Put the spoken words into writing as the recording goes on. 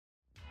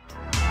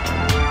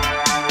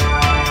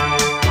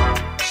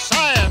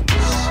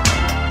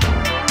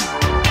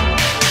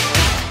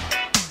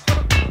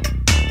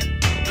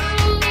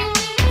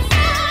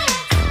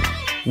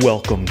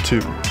Welcome to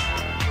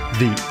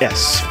the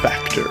S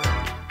Factor.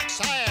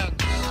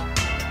 Science.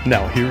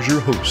 Now here's your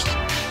host,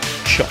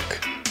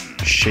 Chuck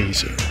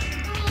Shazer.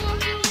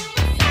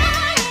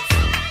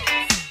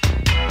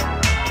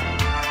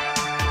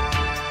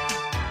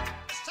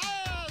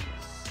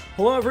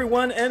 Hello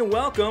everyone and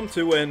welcome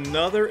to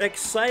another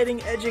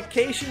exciting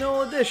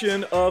educational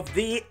edition of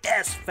the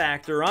S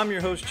Factor. I'm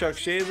your host, Chuck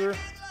Shazer.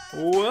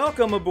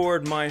 Welcome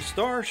aboard my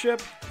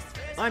starship.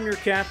 I'm your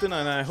captain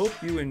and I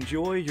hope you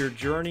enjoy your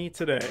journey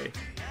today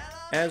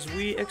as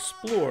we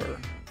explore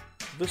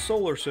the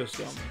solar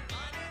system.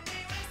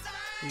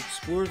 We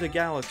explore the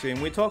galaxy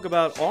and we talk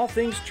about all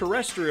things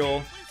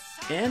terrestrial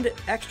and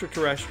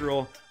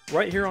extraterrestrial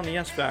right here on the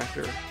S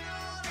Factor.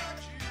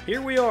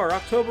 Here we are,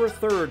 October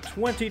 3rd,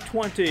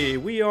 2020.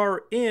 We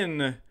are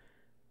in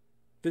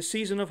the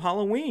season of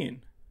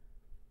Halloween.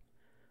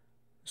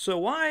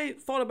 So I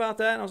thought about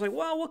that and I was like,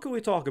 well, what could we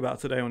talk about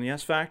today on the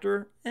S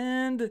Factor?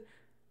 And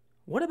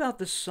what about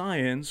the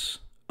science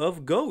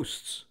of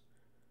ghosts?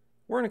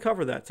 We're going to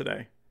cover that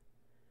today.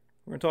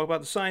 We're going to talk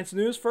about the science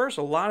news first.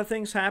 A lot of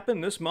things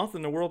happened this month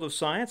in the world of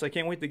science. I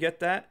can't wait to get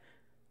to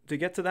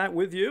that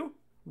with you.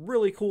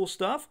 Really cool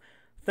stuff.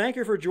 Thank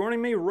you for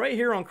joining me right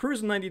here on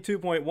Cruising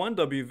 92.1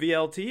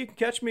 WVLT. You can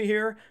catch me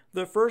here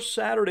the first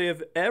Saturday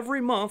of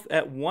every month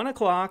at 1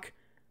 o'clock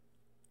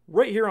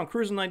right here on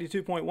Cruising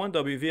 92.1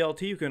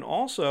 WVLT. You can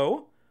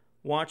also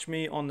watch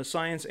me on the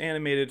Science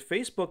Animated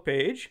Facebook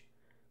page.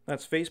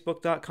 That's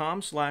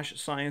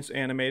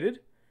facebook.com/scienceanimated.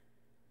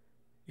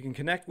 You can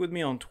connect with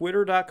me on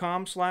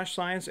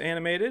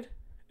twitter.com/scienceanimated.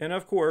 And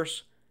of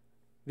course,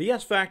 the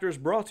S Factor is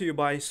brought to you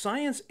by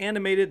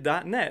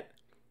scienceanimated.net.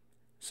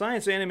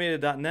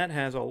 ScienceAnimated.net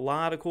has a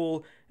lot of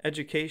cool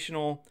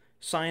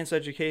science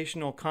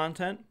educational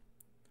content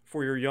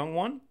for your young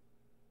one.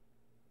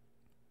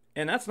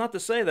 And that's not to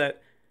say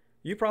that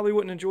you probably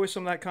wouldn't enjoy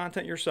some of that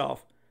content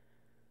yourself.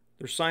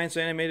 There's Science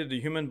Animated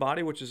The Human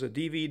Body, which is a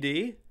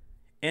DVD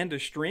and a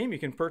stream. You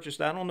can purchase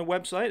that on the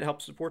website. It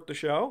helps support the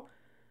show.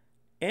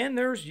 And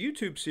there's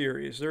YouTube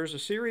series. There's a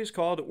series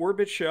called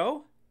Orbit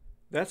Show.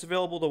 That's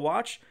available to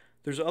watch.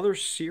 There's other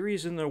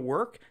series in the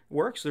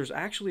works. There's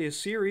actually a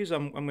series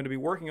I'm going to be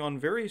working on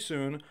very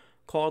soon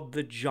called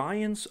The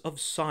Giants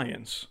of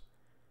Science.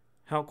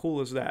 How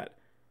cool is that?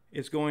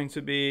 It's going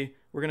to be,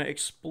 we're going to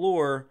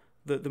explore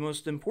the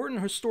most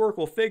important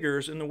historical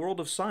figures in the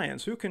world of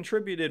science. Who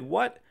contributed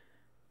what?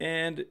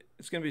 And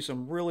it's going to be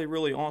some really,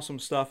 really awesome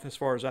stuff as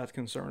far as that's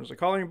concerned. There's a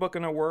coloring book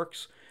in the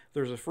works.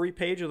 There's a free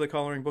page of the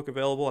coloring book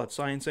available at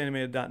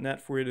scienceanimated.net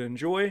for you to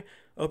enjoy.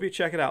 I hope you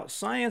check it out.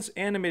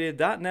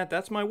 Scienceanimated.net,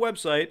 that's my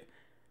website.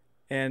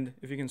 And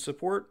if you can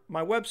support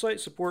my website,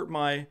 support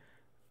my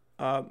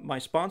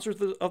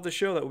sponsors of the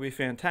show, that would be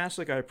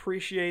fantastic. I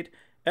appreciate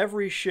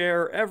every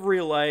share, every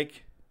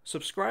like.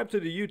 Subscribe to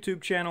the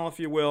YouTube channel if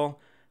you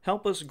will.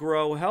 Help us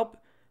grow. Help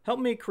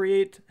me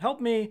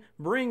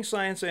bring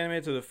Science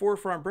Animated to the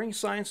forefront, bring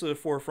science to the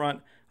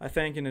forefront. I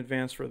thank in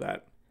advance for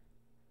that.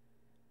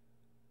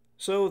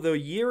 So the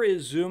year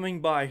is zooming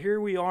by. Here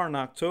we are in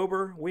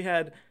October. We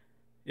had,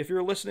 if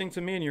you're listening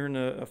to me and you're in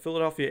the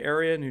Philadelphia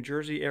area, New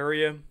Jersey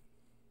area,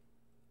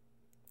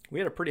 we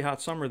had a pretty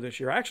hot summer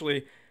this year.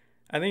 Actually,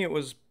 I think it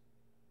was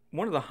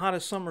one of the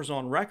hottest summers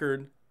on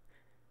record.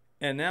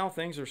 And now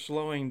things are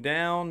slowing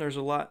down. There's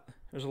a lot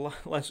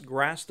less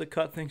grass to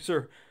cut. Things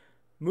are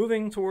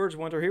moving towards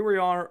winter. Here we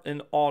are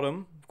in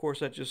autumn. Of course,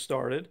 that just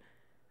started.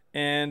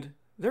 And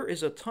there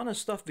is a ton of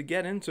stuff to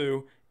get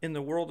into in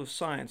the world of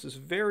science. This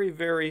very,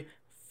 very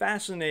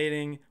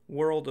fascinating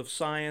world of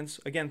science.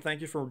 Again,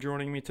 thank you for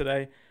joining me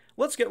today.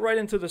 Let's get right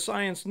into the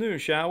science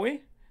news, shall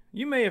we?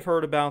 You may have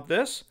heard about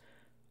this.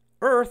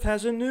 Earth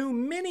has a new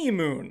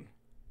mini-moon.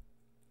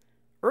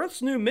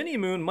 Earth's new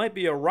mini-moon might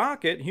be a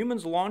rocket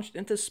humans launched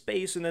into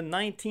space in the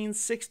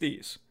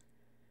 1960s.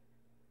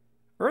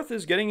 Earth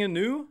is getting a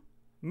new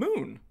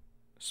moon,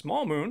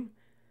 small moon,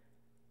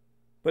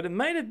 but it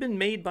might have been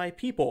made by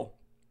people.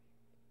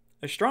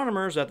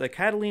 Astronomers at the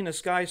Catalina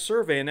Sky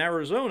Survey in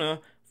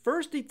Arizona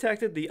first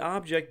detected the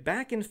object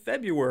back in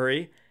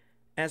February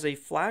as a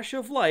flash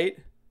of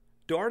light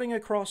darting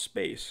across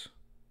space.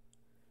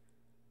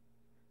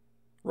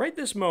 Right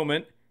this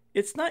moment,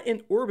 it's not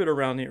in orbit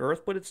around the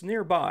Earth, but it's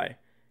nearby,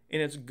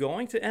 and it's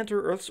going to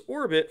enter Earth's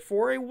orbit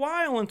for a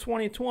while in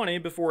 2020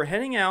 before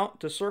heading out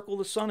to circle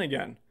the sun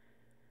again.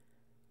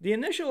 The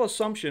initial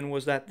assumption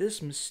was that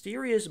this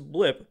mysterious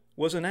blip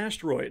was an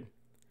asteroid.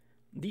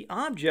 The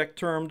object,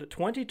 termed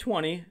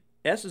 2020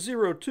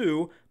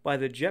 S02 by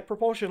the Jet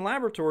Propulsion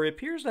Laboratory,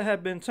 appears to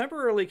have been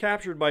temporarily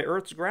captured by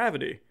Earth's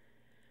gravity.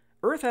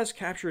 Earth has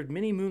captured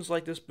mini-moons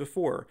like this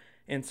before,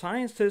 and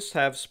scientists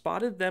have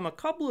spotted them a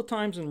couple of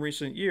times in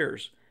recent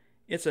years.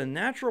 It's a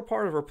natural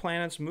part of our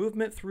planet's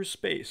movement through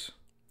space.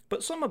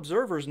 But some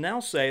observers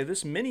now say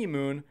this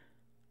mini-moon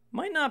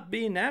might not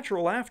be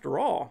natural after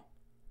all.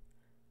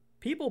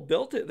 People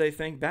built it, they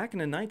think, back in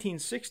the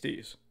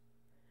 1960s.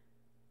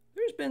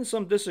 There's been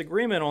some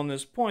disagreement on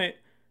this point,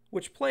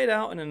 which played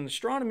out in an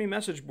astronomy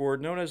message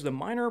board known as the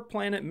Minor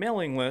Planet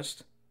Mailing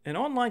List an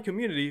online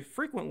community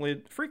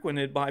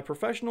frequented by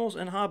professionals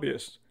and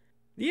hobbyists.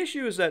 The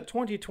issue is that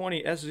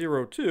 2020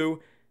 S02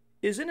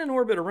 is in an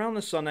orbit around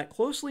the Sun that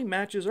closely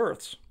matches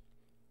Earth's.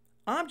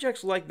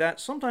 Objects like that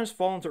sometimes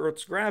fall into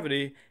Earth's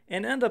gravity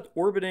and end up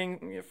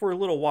orbiting for a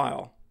little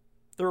while.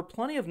 There are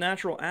plenty of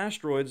natural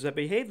asteroids that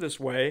behave this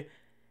way,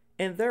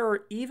 and there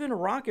are even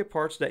rocket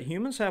parts that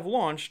humans have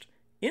launched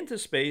into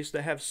space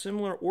that have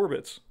similar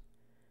orbits.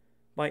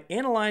 By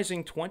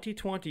analyzing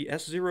 2020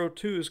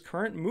 S02's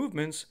current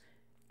movements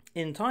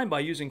in time by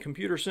using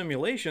computer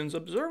simulations,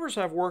 observers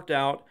have worked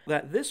out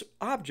that this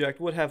object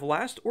would have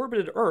last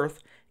orbited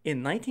Earth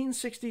in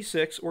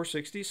 1966 or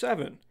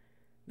 67.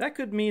 That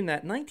could mean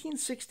that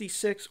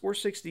 1966 or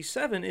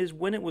 67 is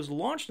when it was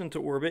launched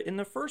into orbit in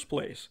the first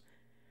place,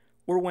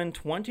 or when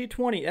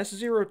 2020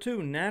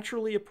 S02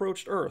 naturally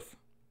approached Earth.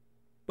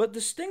 But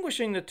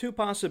distinguishing the two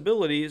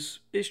possibilities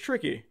is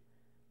tricky.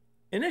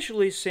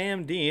 Initially,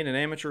 Sam Dean, an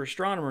amateur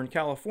astronomer in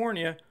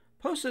California,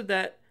 posted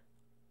that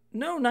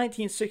no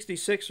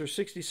 1966 or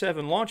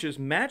 67 launches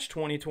matched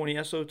 2020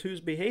 S02's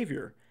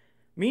behavior,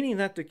 meaning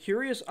that the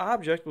curious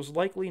object was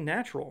likely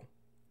natural.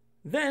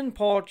 Then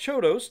Paul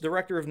Chodos,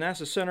 director of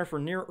NASA's Center for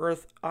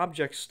Near-Earth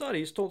Object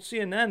Studies, told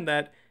CNN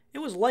that it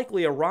was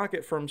likely a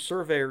rocket from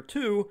Surveyor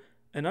 2,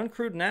 an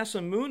uncrewed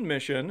NASA moon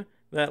mission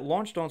that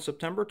launched on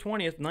September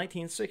 20th,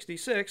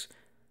 1966.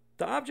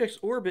 The object's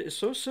orbit is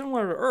so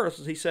similar to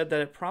Earth's, he said,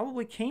 that it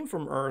probably came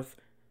from Earth.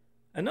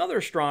 Another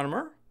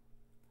astronomer,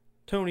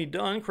 Tony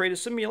Dunn, created a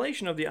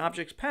simulation of the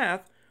object's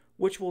path,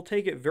 which will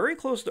take it very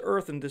close to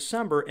Earth in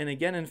December and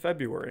again in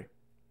February.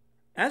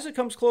 As it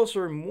comes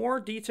closer, more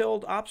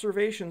detailed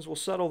observations will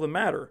settle the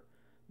matter.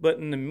 But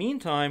in the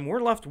meantime,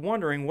 we're left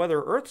wondering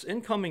whether Earth's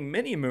incoming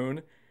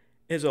mini-moon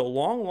is a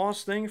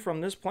long-lost thing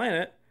from this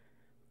planet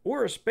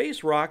or a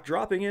space rock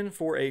dropping in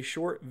for a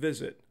short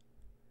visit.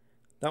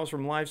 That was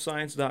from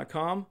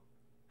livescience.com.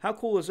 How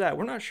cool is that?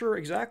 We're not sure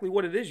exactly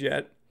what it is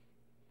yet.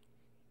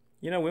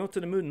 We went to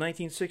the moon in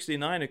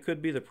 1969. It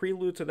could be the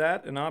prelude to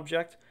that, an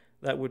object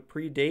that would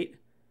predate,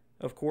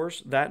 of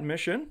course, that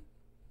mission.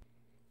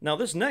 Now,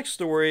 this next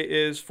story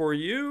is for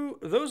you,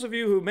 those of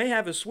you who may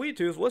have a sweet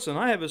tooth. Listen,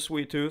 I have a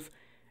sweet tooth,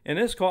 and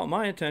this caught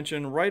my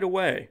attention right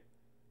away.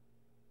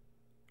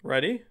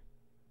 Ready?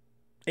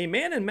 A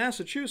man in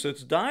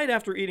Massachusetts died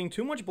after eating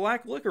too much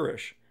black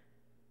licorice,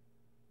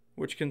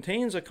 which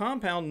contains a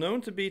compound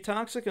known to be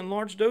toxic in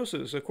large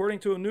doses, according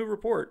to a new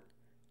report.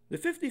 The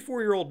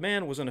 54-year-old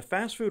man was in a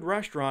fast food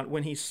restaurant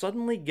when he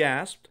suddenly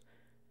gasped,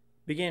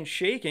 began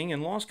shaking,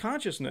 and lost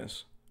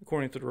consciousness,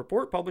 according to the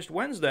report published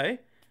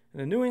Wednesday in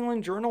the New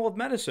England Journal of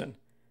Medicine.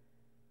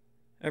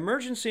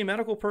 Emergency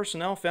medical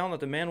personnel found that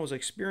the man was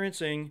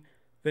experiencing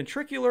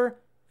ventricular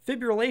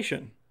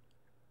fibrillation,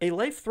 a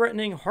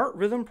life-threatening heart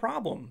rhythm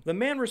problem. The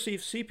man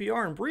received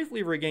CPR and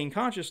briefly regained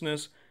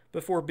consciousness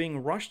before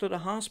being rushed to the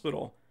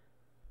hospital.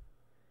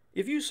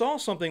 If you saw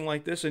something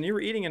like this and you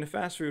were eating in a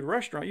fast food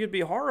restaurant, you'd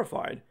be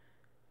horrified.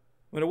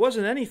 When it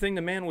wasn't anything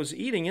the man was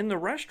eating in the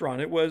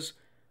restaurant, it was,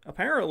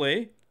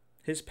 apparently,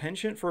 his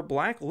penchant for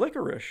black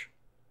licorice.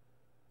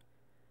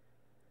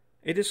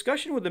 A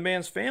discussion with the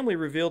man's family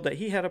revealed that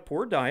he had a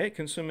poor diet,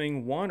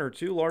 consuming 1 or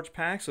 2 large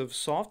packs of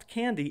soft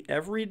candy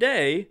every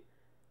day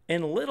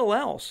and little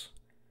else.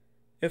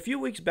 A few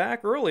weeks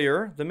back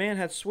earlier, the man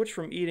had switched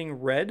from eating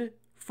red,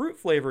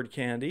 fruit-flavored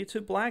candy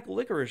to black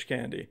licorice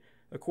candy,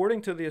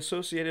 according to the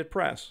Associated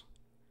Press.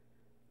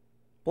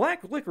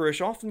 Black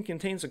licorice often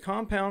contains a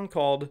compound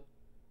called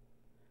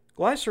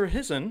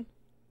glycyrrhizin,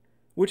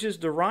 which is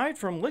derived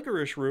from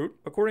licorice root,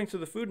 according to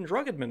the Food and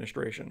Drug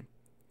Administration.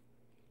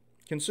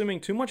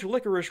 Consuming too much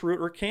licorice root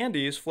or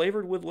candies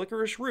flavored with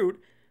licorice root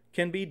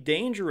can be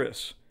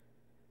dangerous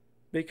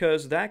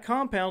because that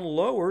compound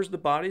lowers the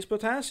body's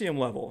potassium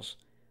levels.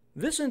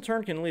 This in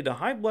turn can lead to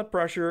high blood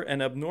pressure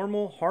and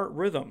abnormal heart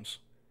rhythms.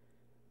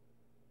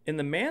 In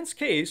the man's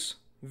case,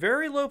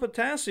 very low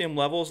potassium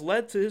levels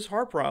led to his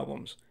heart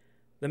problems.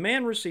 The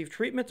man received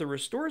treatment to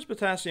restore his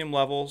potassium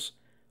levels,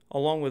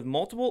 along with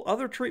multiple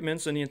other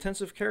treatments in the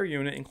intensive care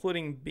unit,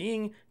 including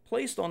being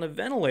placed on a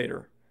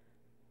ventilator.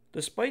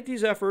 Despite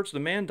these efforts,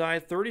 the man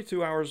died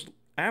 32 hours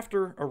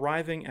after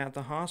arriving at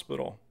the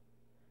hospital.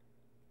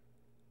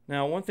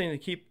 Now, one thing to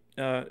keep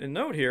in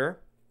note here,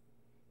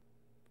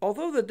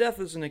 although the death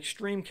is an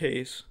extreme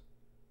case,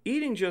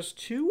 eating just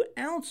 2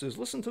 ounces,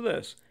 listen to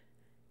this,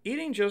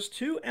 eating just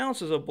 2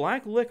 ounces of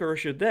black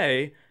licorice a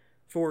day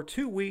for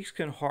 2 weeks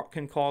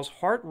can cause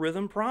heart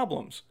rhythm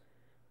problems,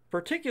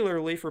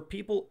 particularly for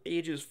people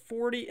ages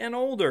 40 and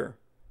older.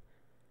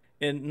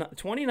 In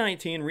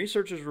 2019,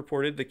 researchers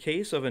reported the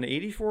case of an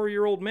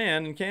 84-year-old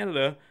man in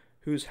Canada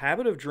whose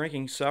habit of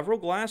drinking several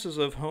glasses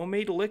of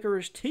homemade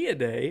licorice tea a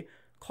day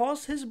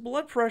caused his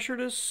blood pressure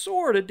to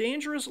soar to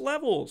dangerous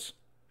levels.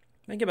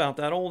 Think about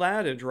that old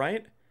adage,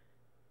 right?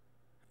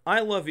 I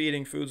love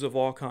eating foods of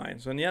all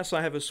kinds, and yes,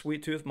 I have a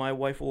sweet tooth. My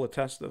wife will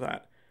attest to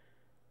that.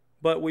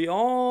 But we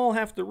all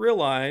have to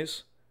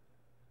realize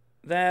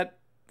that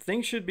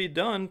things should be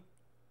done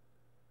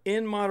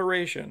in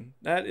moderation.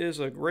 That is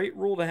a great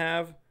rule to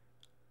have.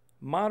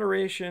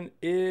 Moderation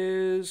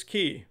is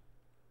key.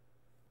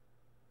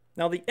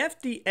 Now, the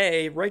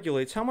FDA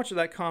regulates how much of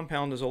that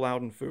compound is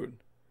allowed in food,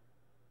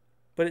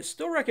 but it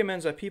still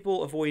recommends that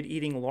people avoid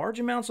eating large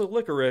amounts of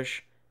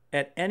licorice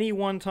at any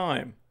one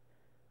time.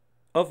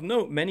 Of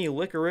note, many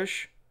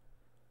licorice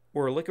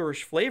or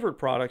licorice-flavored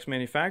products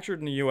manufactured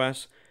in the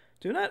U.S.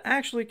 do not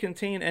actually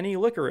contain any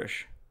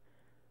licorice,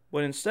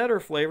 but instead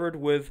are flavored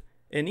with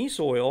anise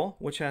oil,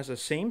 which has the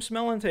same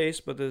smell and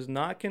taste but does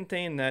not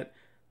contain that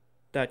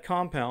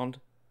compound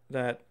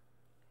that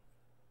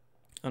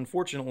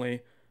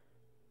unfortunately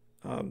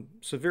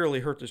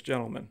severely hurt this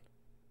gentleman.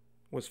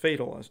 Was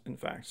fatal, in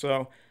fact.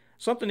 So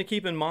something to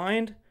keep in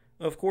mind.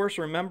 Of course,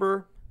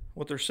 remember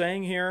what they're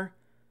saying here.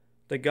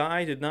 The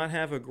guy did not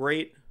have a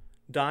great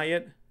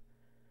diet.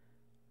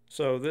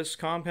 So this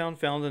compound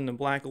found in the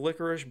black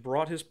licorice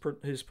brought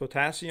his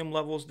potassium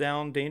levels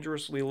down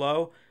dangerously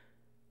low.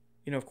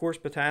 You know, of course,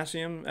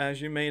 potassium,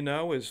 as you may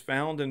know, is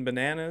found in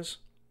bananas.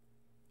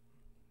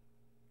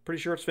 Pretty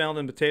sure it's found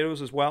in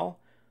potatoes as well.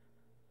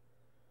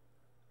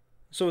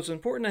 So it's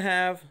important to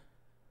have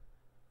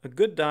a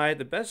good diet,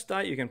 the best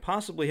diet you can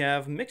possibly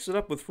have. Mix it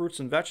up with fruits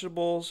and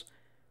vegetables.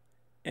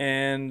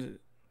 And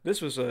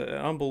this was an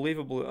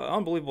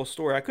unbelievable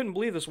story. I couldn't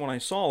believe this when I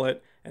saw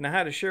it, and I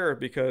had to share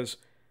it because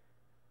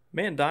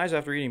man dies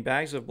after eating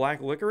bags of black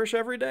licorice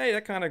every day.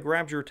 That kind of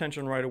grabs your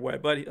attention right away.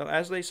 But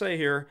as they say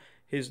here,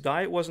 his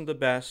diet wasn't the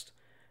best,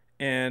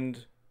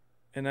 and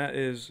that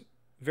is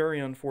very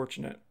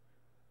unfortunate.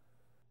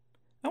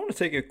 I want to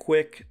take a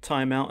quick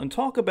time out and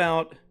talk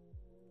about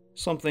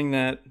something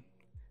that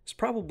is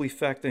probably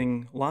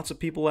affecting lots of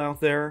people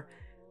out there.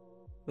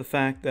 The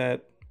fact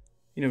that,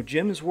 you know,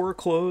 gyms were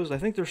closed. I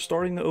think they're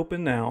starting to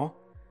open now.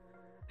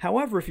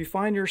 However, if you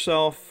find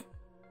yourself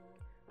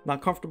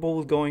not comfortable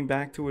with going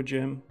back to a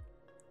gym,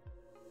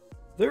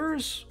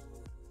 there's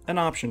an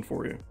option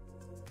for you.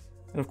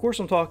 And of course,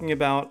 I'm talking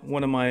about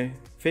one of my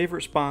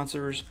favorite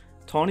sponsors,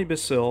 Tawny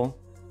Basil,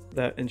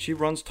 and she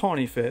runs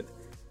Tawny Fit,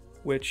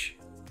 which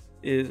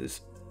is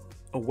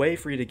a way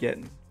for you to get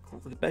in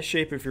the best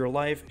shape of your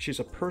life. She's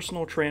a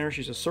personal trainer.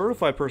 She's a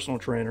certified personal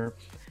trainer,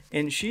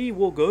 and she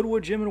will go to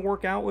a gym and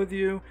work out with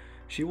you.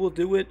 She will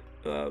do it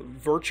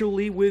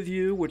virtually with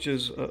you, which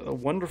is a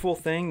wonderful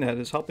thing that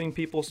is helping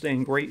people stay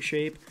in great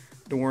shape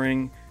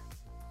during,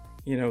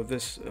 you know,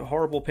 this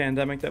horrible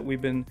pandemic that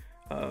we've been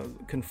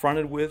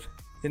confronted with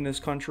in this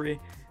country.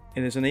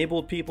 It has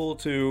enabled people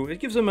it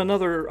gives them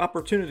another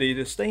opportunity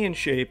to stay in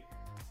shape.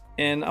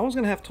 And I was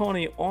going to have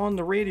Tawny on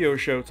the radio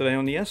show today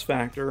on the S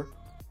Factor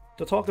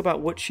to talk about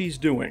what she's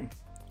doing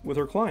with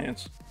her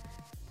clients.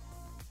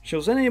 She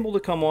was unable to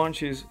come on.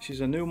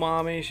 She's a new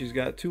mommy. She's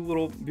got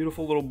two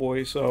beautiful little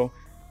boys, so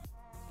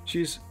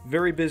she's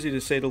very busy to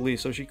say the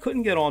least. So she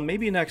couldn't get on.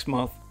 Maybe next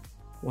month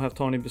we'll have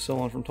Tawny Basil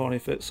on from Tawny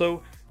Fit.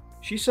 So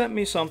she sent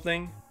me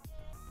something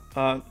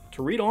to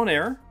read on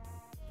air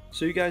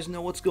so you guys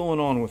know what's going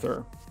on with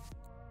her.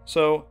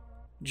 So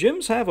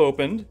gyms have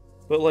opened,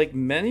 but like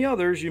many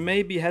others, you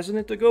may be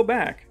hesitant to go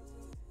back.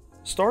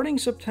 Starting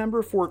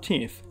September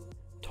 14th,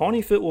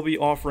 Tawny Fit will be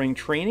offering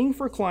training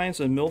for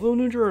clients in Millville,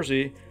 New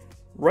Jersey,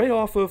 right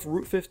off of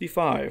Route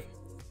 55.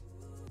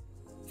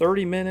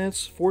 30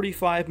 minutes,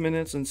 45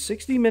 minutes, and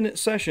 60-minute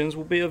sessions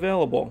will be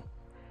available.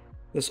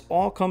 This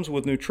all comes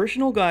with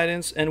nutritional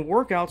guidance and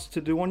workouts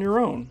to do on your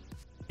own.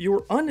 If you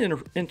are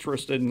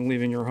uninterested in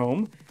leaving your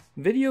home,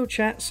 video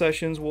chat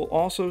sessions will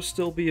also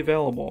still be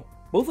available.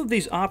 Both of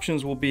these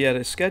options will be at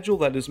a schedule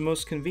that is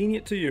most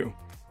convenient to you.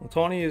 Well,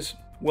 Tawny is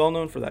well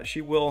known for that.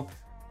 She will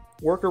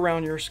work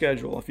around your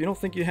schedule. If you don't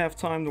think you have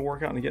time to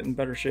work out and get in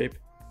better shape,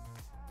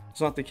 it's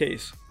not the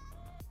case.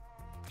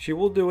 She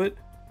will do it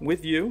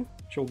with you.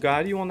 She'll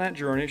guide you on that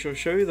journey. She'll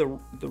show you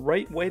the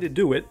right way to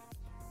do it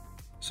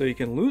so you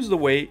can lose the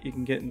weight, you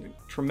can get in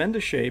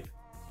tremendous shape,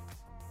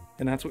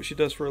 and that's what she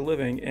does for a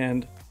living.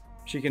 And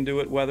she can do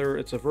it whether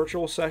it's a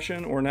virtual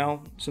session or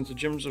now, since the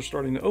gyms are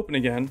starting to open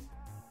again,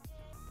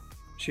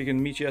 she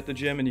can meet you at the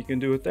gym and you can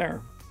do it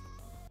there.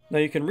 Now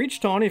you can reach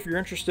Tawny if you're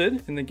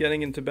interested in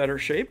getting into better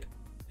shape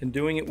and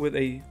doing it with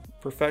a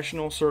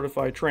professional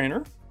certified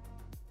trainer.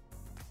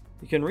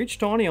 You can reach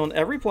Tawny on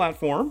every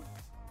platform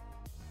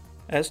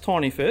as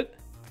Tawny Fit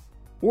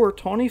or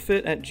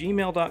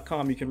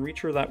tawnyfit@gmail.com. You can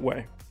reach her that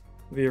way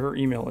via her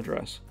email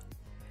address.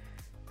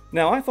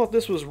 Now I thought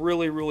this was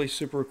really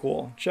super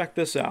cool. Check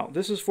this out.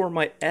 This is for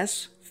my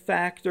S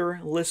Factor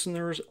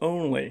listeners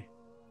only.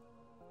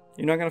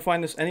 You're not going to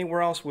find this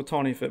anywhere else with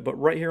Tawny Fit, but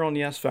right here on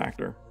the S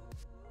Factor.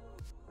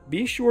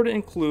 Be sure to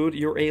include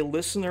you're a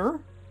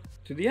listener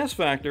to the S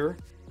Factor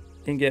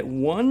and get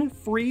one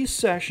free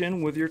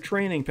session with your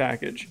training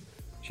package.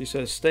 She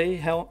says,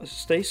 stay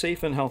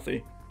safe and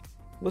healthy.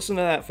 Listen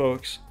to that,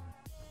 folks.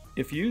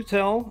 If you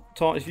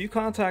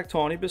contact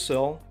Tawny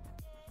Basil,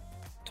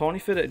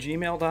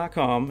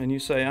 tawnyfit@gmail.com, and you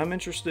say, I'm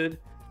interested,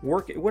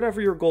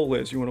 whatever your goal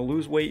is. You want to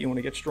lose weight, you want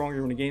to get stronger,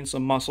 you want to gain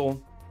some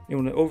muscle, you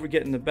want to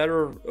get into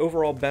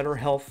overall better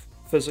health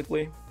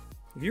physically.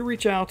 If you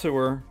reach out to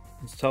her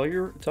and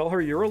tell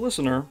her you're a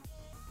listener,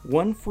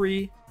 one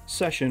free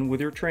session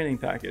with your training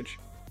package.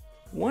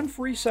 One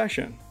free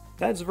session.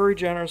 That's very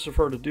generous of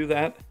her to do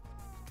that.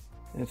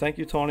 And thank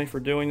you, Tony, for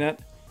doing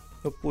that.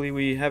 Hopefully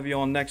we have you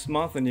on next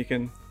month and you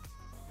can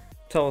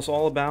tell us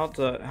all about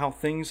how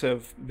things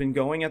have been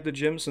going at the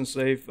gym since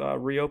they've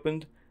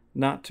reopened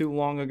not too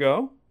long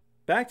ago.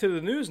 Back to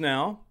the news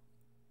now.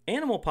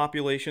 Animal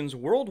populations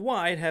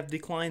worldwide have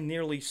declined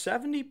nearly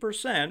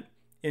 70%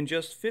 in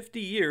just 50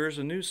 years,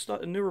 a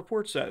new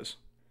report says.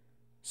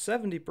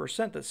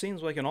 70%, that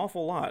seems like an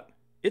awful lot.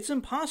 It's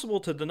impossible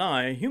to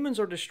deny humans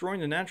are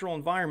destroying the natural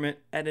environment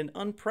at an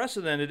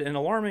unprecedented and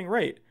alarming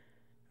rate.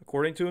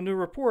 According to a new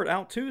report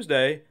out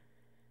Tuesday,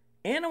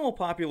 animal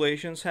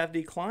populations have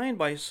declined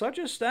by such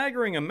a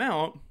staggering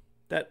amount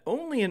that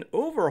only an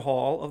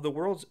overhaul of the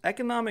world's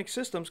economic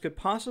systems could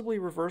possibly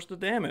reverse the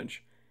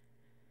damage.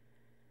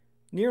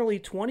 Nearly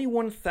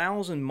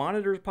 21,000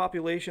 monitored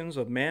populations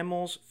of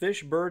mammals,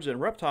 fish, birds,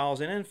 and reptiles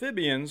and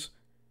amphibians,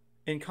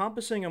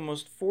 encompassing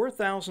almost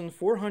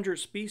 4,400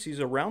 species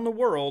around the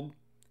world,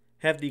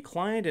 have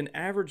declined an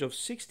average of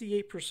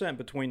 68%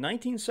 between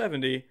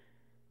 1970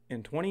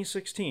 and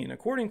 2016,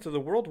 according to the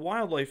World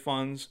Wildlife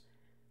Fund's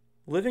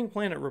Living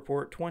Planet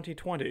Report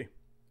 2020.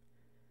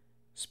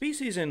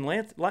 Species in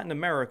Latin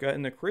America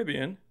and the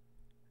Caribbean,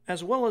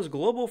 as well as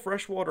global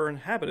freshwater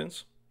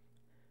inhabitants,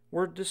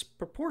 were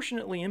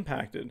disproportionately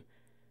impacted,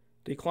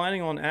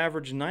 declining on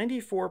average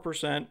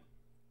 94%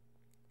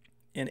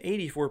 and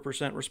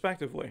 84%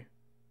 respectively.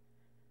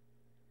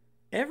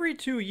 Every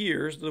 2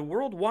 years, the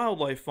World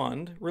Wildlife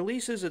Fund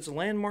releases its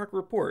landmark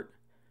report,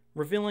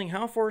 revealing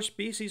how far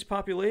species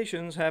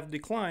populations have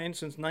declined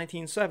since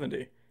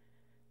 1970,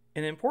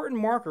 an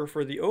important marker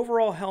for the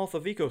overall health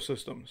of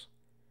ecosystems.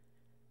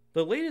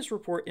 The latest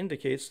report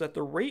indicates that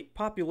the rate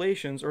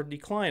populations are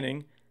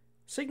declining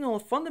signal a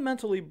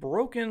fundamentally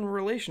broken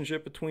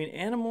relationship between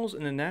animals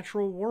and the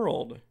natural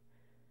world,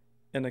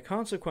 and the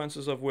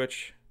consequences of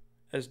which,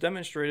 as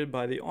demonstrated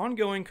by the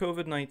ongoing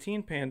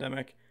COVID-19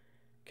 pandemic,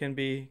 can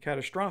be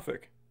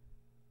catastrophic.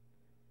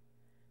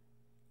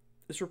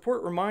 This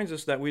report reminds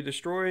us that we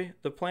destroy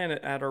the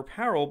planet at our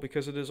peril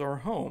because it is our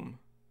home.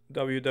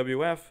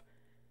 WWF,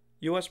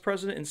 U.S.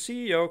 President and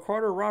CEO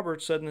Carter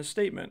Roberts said in a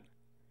statement,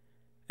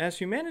 "As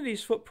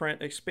humanity's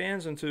footprint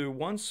expands into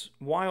once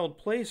wild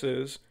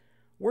places,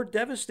 we're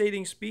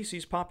devastating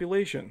species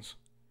populations.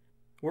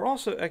 We're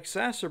also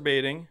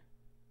exacerbating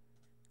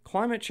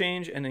climate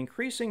change and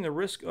increasing the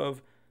risk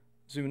of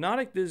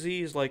zoonotic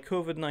disease like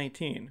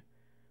COVID-19.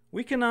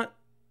 We cannot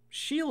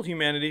shield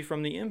humanity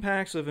from the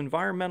impacts of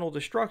environmental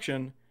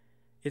destruction.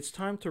 It's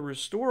time to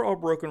restore our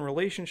broken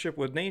relationship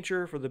with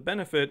nature for the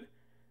benefit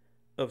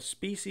of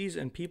species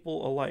and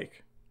people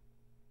alike."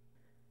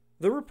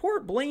 The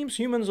report blames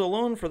humans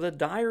alone for the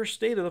dire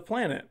state of the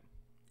planet.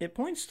 It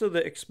points to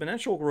the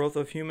exponential growth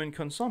of human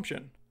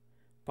consumption,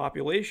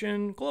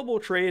 population,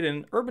 global trade,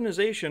 and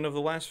urbanization of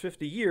the last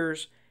 50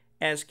 years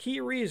as key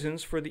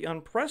reasons for the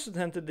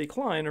unprecedented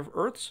decline of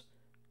Earth's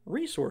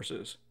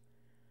resources,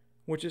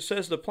 which it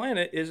says the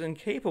planet is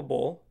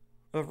incapable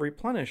of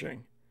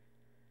replenishing.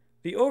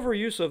 The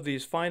overuse of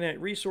these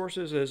finite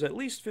resources is at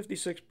least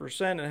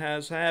 56% and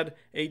has had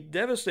a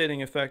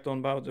devastating effect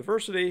on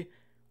biodiversity,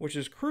 which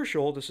is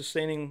crucial to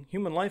sustaining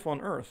human life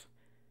on Earth.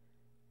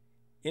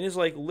 It is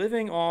like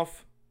living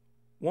off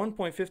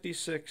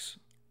 1.56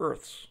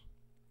 Earths.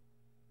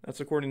 That's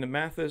according to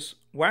Mathis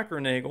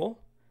Wackernagel.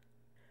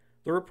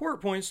 The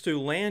report points to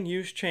land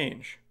use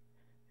change,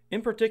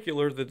 in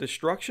particular the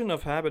destruction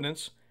of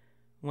habitats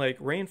like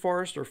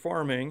rainforest or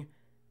farming,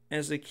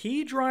 as the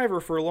key driver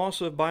for loss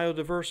of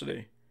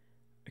biodiversity,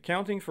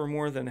 accounting for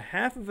more than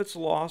half of its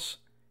loss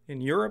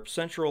in Europe,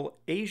 Central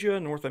Asia,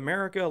 North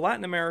America,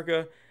 Latin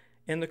America,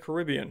 and the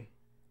Caribbean.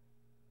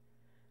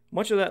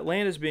 Much of that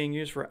land is being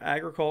used for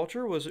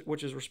agriculture,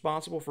 which is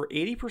responsible for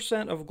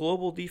 80% of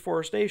global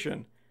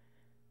deforestation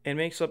and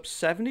makes up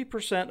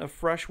 70% of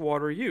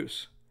freshwater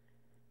use.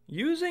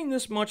 Using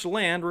this much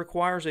land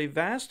requires a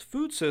vast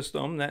food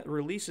system that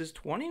releases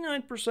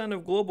 29%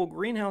 of global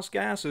greenhouse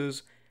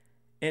gases,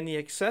 and the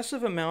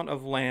excessive amount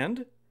of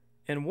land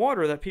and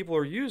water that people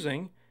are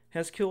using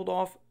has killed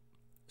off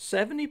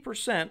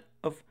 70%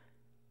 of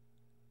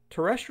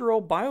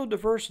terrestrial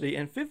biodiversity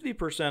and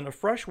 50% of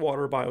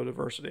freshwater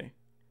biodiversity.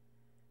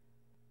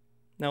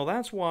 Now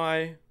that's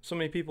why so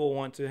many people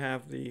want to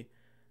have the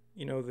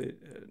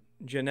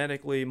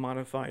genetically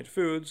modified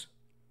foods.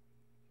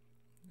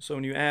 So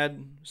when you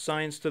add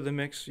science to the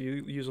mix, you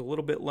use a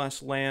little bit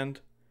less land.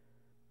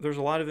 There's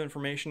a lot of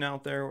information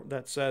out there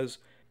that says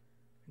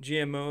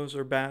GMOs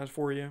are bad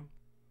for you.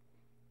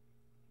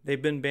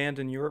 They've been banned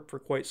in Europe for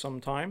quite some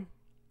time.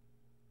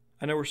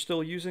 I know we're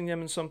still using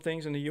them in some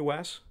things in the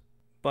US,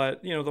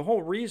 but the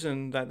whole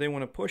reason that they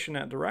want to push in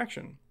that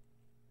direction,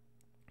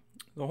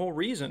 the whole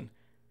reason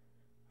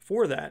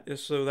for that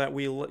is so that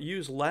we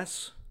use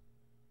less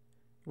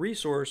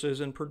resources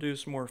and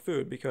produce more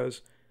food,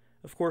 because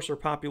of course our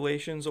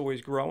population's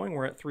always growing.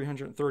 We're at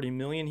 330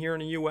 million here in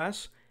the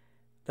US.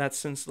 That's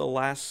since the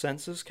last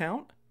census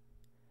count.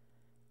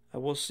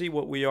 We'll see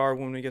what we are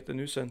when we get the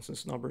new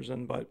census numbers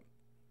in, but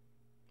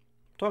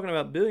talking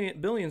about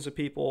billions of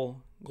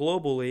people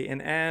globally,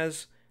 and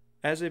as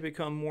they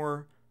become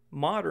more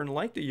modern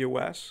like the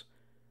US,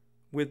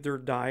 with their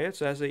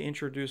diets as they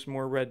introduce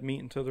more red meat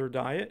into their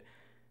diet.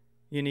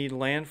 You need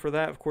land for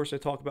that. Of course, they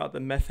talk about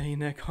the methane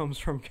that comes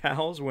from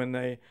cows when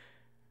they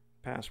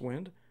pass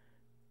wind.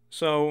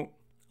 So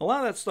a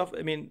lot of that stuff,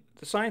 I mean,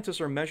 the scientists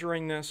are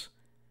measuring this,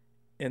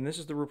 and this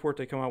is the report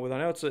they come out with. I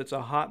know it's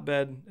a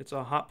hotbed, it's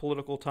a hot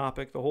political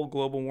topic, the whole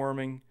global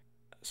warming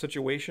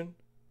situation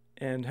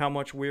and how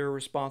much we're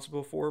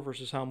responsible for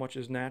versus how much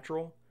is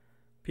natural.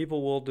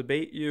 People will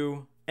debate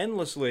you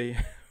endlessly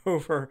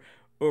over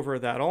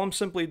that. All I'm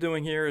simply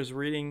doing here is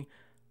reading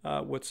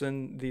what's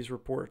in these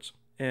reports.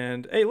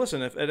 And hey,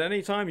 listen, if at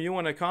any time you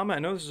want to comment,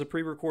 I know this is a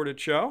pre-recorded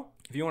show.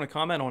 If you want to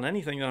comment on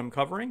anything that I'm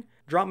covering,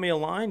 drop me a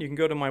line. You can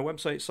go to my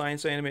website,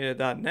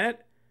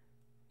 scienceanimated.net.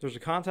 There's a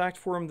contact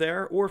form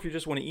there. Or if you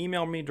just want to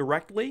email me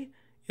directly,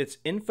 it's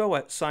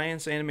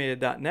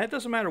info@scienceanimated.net.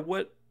 Doesn't matter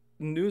what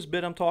news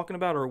bit I'm talking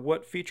about or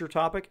what feature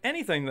topic,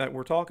 anything that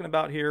we're talking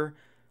about here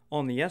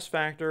on the S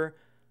Factor,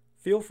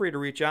 feel free to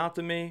reach out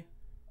to me.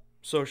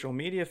 Social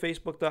media,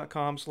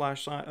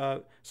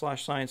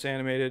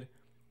 facebook.com/scienceanimated.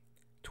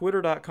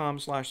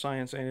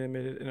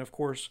 Twitter.com/scienceanimated, and of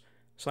course,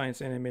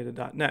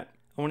 scienceanimated.net.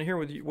 I want to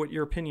hear what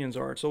your opinions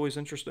are. It's always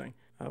interesting.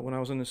 When I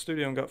was in the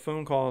studio and got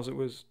phone calls,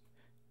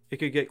 it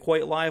could get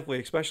quite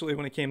lively, especially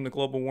when it came to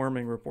global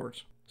warming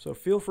reports. So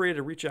feel free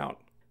to reach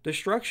out.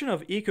 Destruction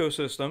of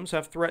ecosystems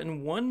have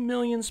threatened 1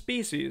 million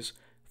species,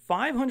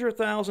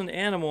 500,000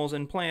 animals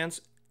and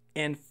plants,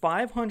 and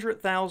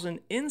 500,000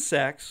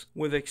 insects,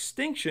 with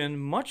extinction,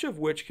 much of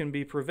which can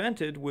be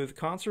prevented with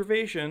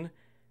conservation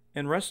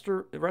and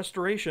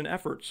restoration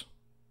efforts.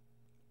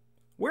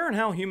 Where and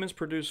how humans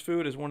produce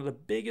food is one of the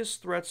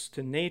biggest threats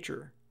to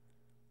nature,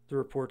 the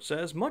report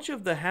says. Much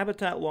of the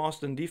habitat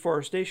loss and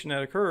deforestation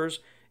that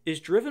occurs is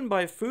driven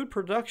by food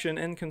production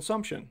and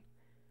consumption.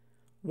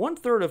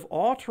 1/3 of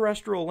all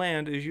terrestrial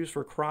land is used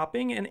for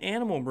cropping and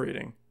animal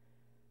breeding.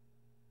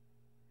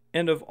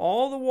 And of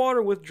all the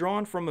water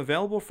withdrawn from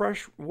available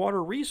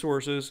freshwater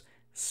resources,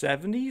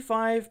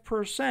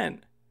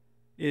 75%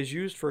 is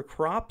used for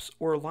crops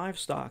or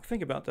livestock.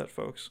 Think about that,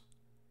 folks.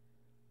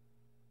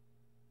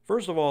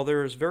 First of all,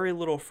 there is very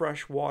little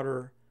fresh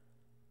water.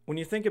 When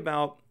you think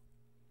about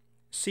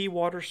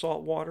seawater,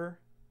 salt water,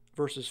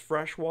 versus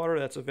fresh water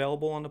that's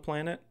available on the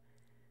planet,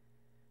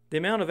 the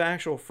amount of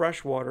actual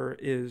fresh water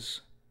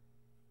is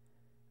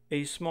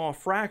a small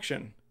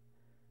fraction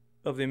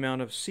of the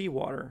amount of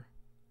seawater.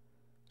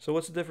 So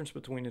what's the difference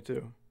between the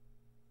two?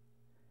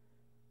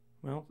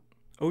 Well,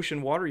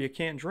 ocean water you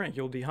can't drink.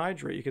 You'll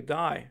dehydrate. You could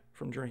die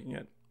from drinking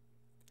it.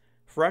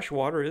 Fresh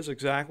water is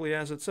exactly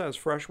as it says,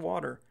 fresh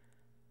water.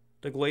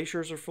 The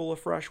glaciers are full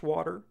of fresh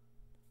water.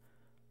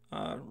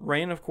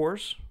 Rain, of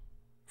course,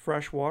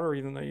 fresh water,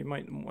 even though you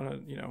might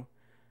want to,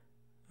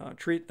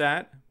 treat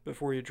that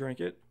before you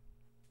drink it.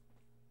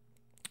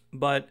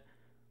 But,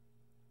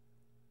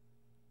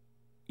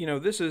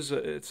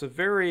 it's a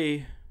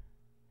very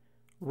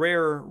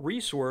rare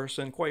resource,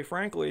 and quite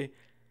frankly,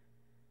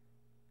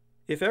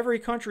 if every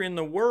country in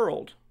the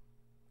world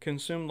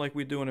consumed like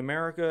we do in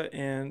America,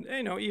 and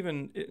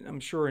even I'm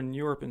sure in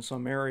Europe in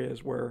some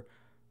areas where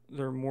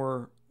they're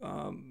more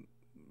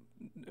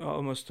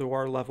almost to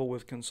our level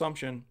with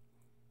consumption,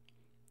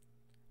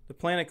 the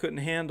planet couldn't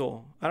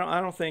handle. I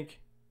don't think.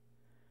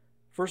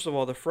 First of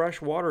all, the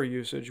fresh water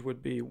usage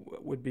would be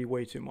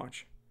way too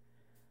much.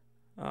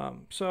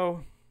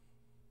 So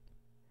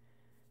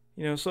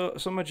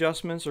some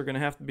adjustments are going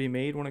to have to be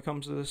made when it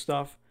comes to this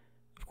stuff.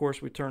 Of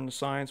course, we turn to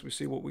science. We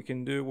see what we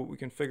can do, what we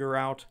can figure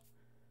out.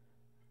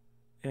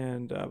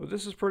 And but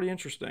this is pretty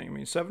interesting. I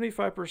mean,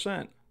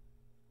 75%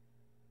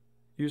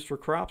 used for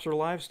crops or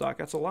livestock.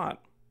 That's a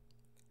lot.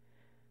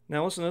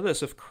 Now listen to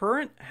this. If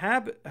current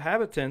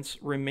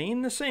habitats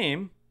remain the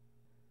same,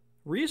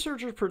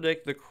 researchers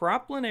predict the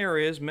cropland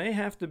areas may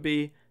have to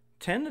be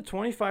 10 to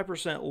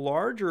 25%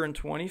 larger in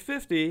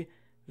 2050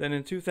 than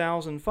in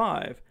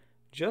 2005,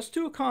 just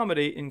to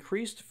accommodate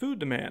increased food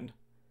demand.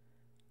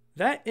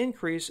 That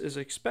increase is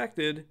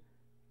expected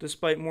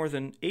despite more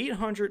than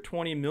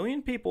 820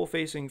 million people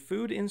facing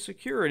food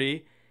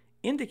insecurity,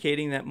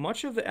 indicating that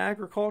much of the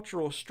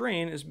agricultural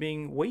strain is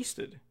being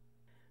wasted.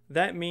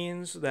 That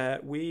means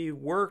that we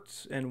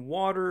worked and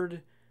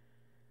watered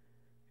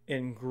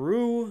and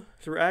grew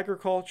through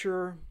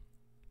agriculture,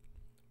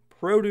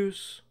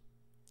 produce,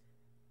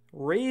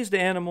 raised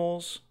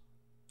animals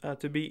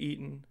to be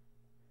eaten,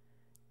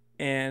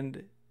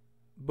 and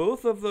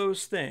both of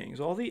those things,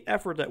 all the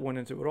effort that went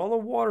into it, all the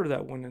water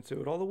that went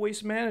into it, all the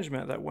waste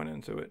management that went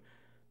into it,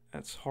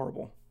 that's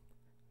horrible.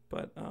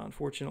 But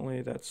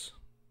unfortunately, that's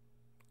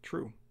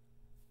true.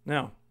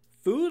 Now,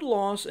 food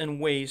loss and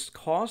waste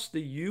cost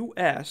the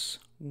U.S.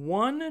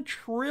 $1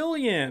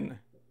 trillion.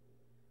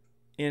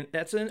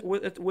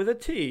 With a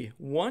T.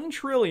 $1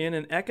 trillion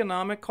in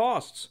economic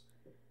costs,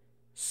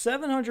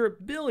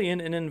 $700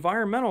 billion in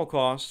environmental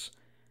costs,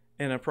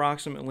 and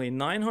approximately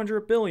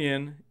 $900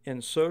 billion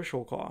in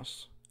social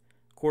costs,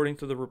 according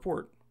to the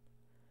report.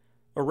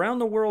 Around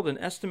the world, an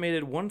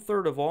estimated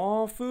 1/3 of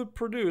all food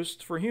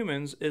produced for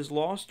humans is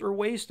lost or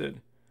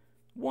wasted.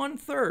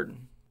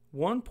 1/3.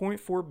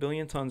 1.4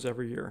 billion tons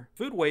every year.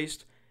 Food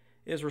waste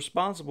is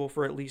responsible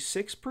for at least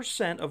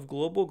 6% of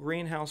global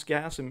greenhouse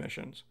gas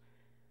emissions,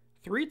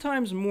 3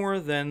 times more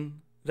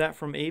than that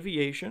from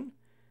aviation,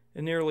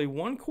 and nearly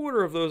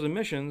 1/4 of those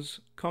emissions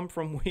come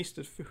from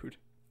wasted food.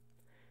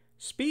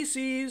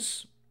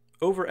 Species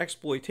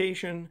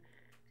overexploitation,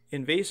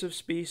 invasive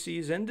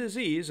species, and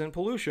disease and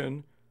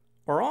pollution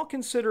are all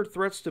considered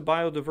threats to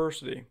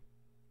biodiversity,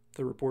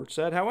 the report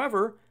said.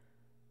 However,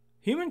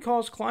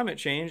 human-caused climate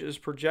change is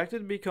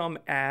projected to become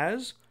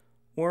as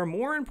or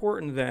more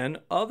important than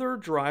other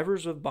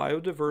drivers of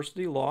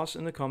biodiversity loss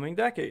in the coming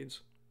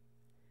decades.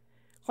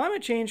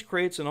 Climate change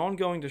creates an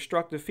ongoing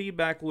destructive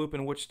feedback loop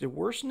in which the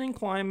worsening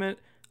climate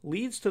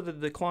leads to the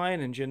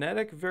decline in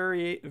genetic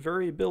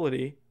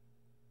variability,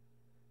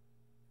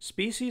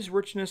 species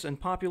richness, and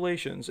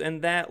populations,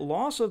 and that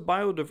loss of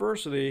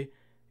biodiversity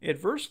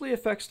adversely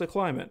affects the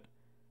climate.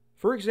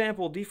 For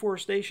example,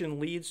 deforestation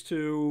leads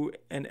to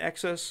an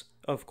excess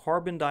of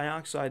carbon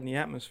dioxide in the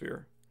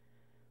atmosphere,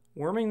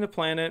 warming the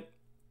planet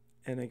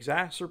and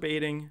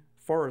exacerbating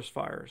forest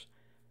fires.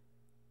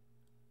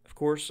 Of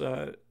course,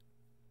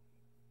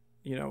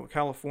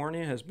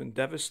 California has been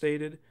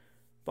devastated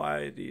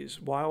by these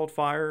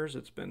wildfires.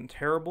 It's been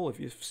terrible. If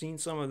you've seen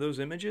some of those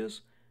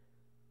images,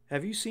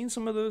 have you seen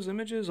some of those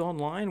images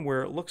online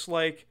where it looks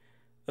like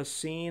a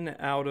scene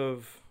out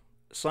of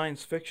a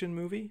science fiction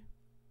movie?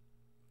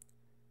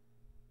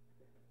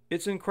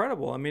 It's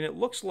incredible. I mean, it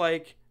looks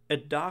like a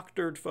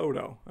doctored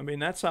photo. I mean,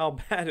 that's how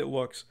bad it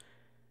looks.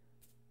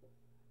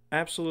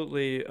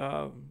 Absolutely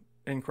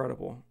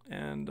incredible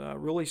and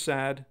really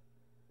sad.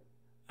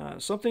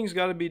 Something's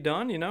got to be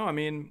done, I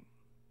mean,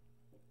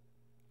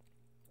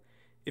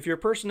 if you're a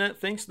person that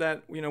thinks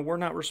that, we're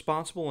not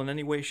responsible in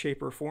any way,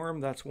 shape, or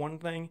form, that's one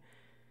thing.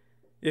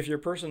 If you're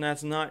a person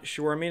that's not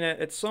sure, I mean,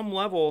 at some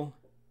level,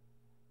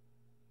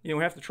 we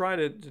have to try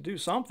to do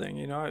something,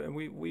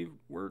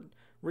 we're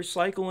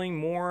recycling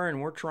more,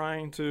 and we're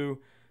trying to,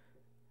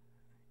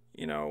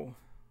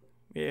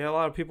 a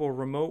lot of people are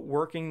remote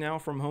working now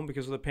from home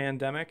because of the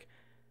pandemic.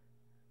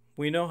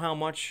 We know how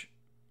much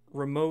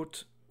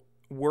remote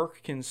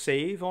work can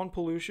save on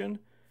pollution.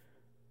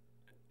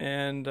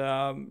 And,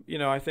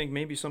 I think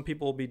maybe some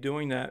people will be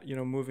doing that,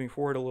 moving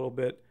forward a little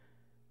bit,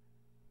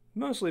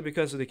 mostly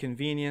because of the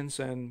convenience,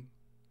 and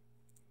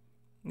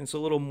it's a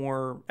little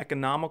more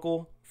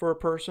economical for a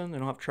person. They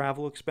don't have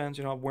travel expense,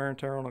 you don't have wear and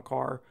tear on a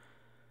car.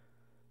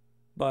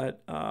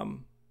 But,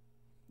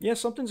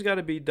 something's got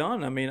to be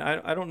done. I mean,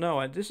 I don't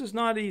know. This is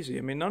not easy.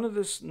 I mean, none of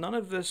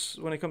this,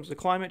 when it comes to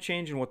climate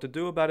change and what to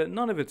do about it,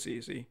 none of it's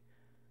easy.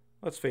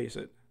 Let's face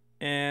it.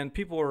 And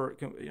people are,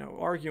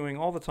 arguing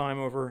all the time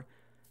over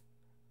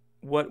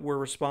what we're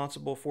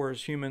responsible for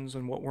as humans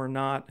and what we're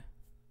not.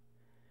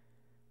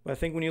 But I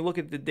think when you look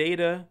at the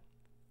data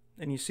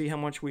and you see how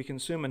much we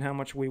consume and how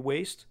much we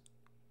waste,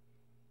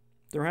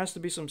 there has to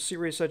be some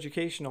serious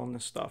education on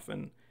this stuff.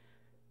 And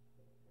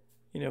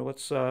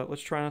let's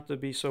try not to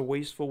be so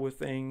wasteful with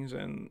things,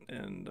 and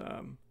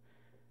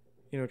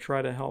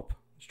try to help.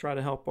 Let's try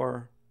to help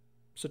our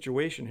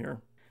situation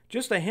here.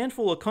 Just a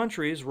handful of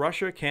countries,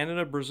 Russia,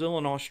 Canada, Brazil,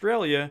 and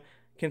Australia,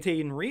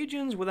 contain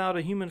regions without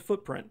a human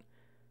footprint.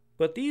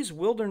 But these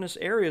wilderness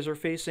areas are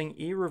facing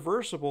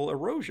irreversible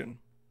erosion,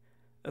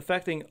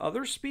 affecting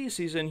other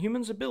species and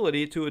humans'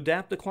 ability to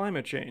adapt to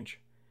climate change.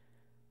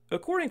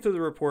 According to the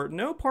report,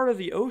 no part of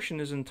the ocean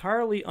is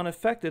entirely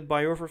unaffected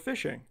by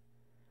overfishing,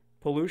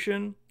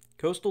 pollution,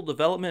 coastal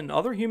development, and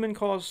other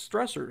human-caused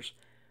stressors.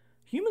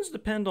 Humans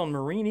depend on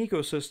marine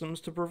ecosystems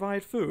to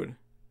provide food.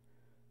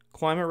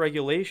 Climate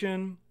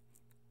regulation,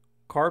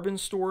 carbon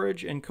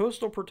storage, and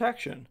coastal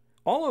protection,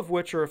 all of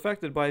which are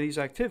affected by these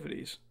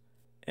activities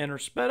and are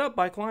sped up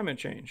by climate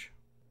change.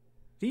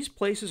 These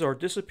places are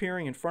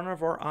disappearing in front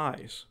of our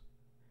eyes,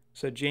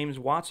 said James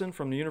Watson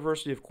from the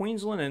University of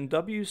Queensland and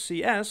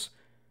WCS,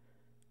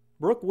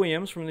 Brooke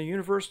Williams from the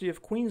University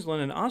of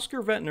Queensland, and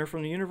Oscar Ventner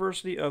from the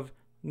University of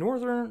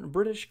Northern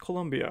British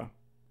Columbia.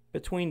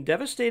 Between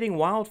devastating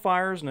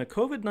wildfires and a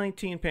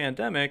COVID-19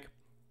 pandemic,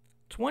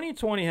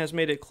 2020 has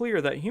made it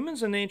clear that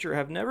humans and nature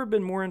have never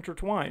been more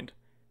intertwined.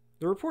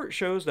 The report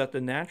shows that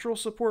the natural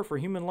support for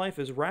human life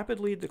is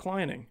rapidly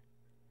declining,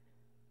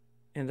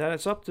 and that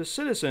it's up to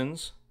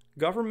citizens,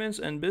 governments,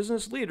 and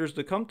business leaders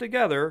to come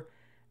together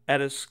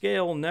at a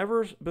scale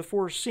never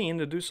before seen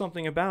to do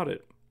something about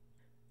it.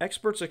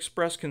 Experts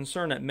express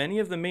concern that many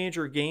of the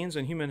major gains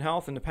in human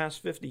health in the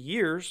past 50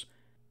 years,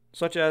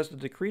 such as the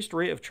decreased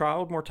rate of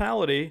child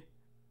mortality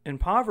and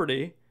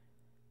poverty,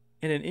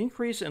 and an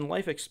increase in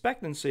life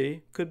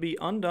expectancy, could be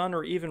undone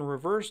or even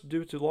reversed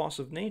due to loss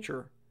of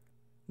nature.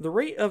 The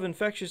rate of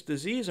infectious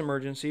disease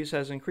emergencies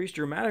has increased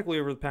dramatically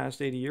over the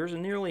past 80 years,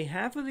 and nearly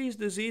half of these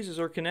diseases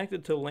are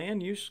connected to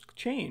land use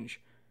change,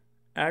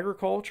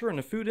 agriculture, and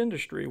the food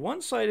industry.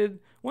 One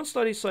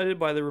study cited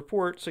by the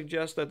report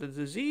suggests that the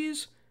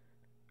disease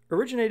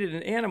originated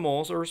in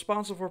animals are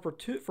responsible for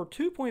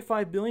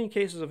 2.5 billion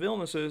cases of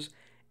illnesses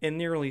and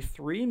nearly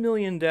 3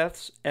 million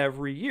deaths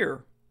every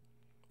year.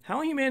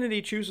 How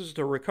humanity chooses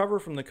to recover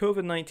from the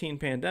COVID-19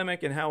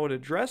 pandemic and how it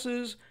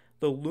addresses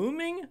the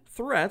looming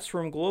threats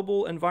from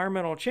global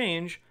environmental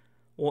change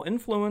will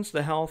influence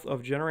the health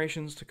of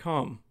generations to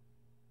come,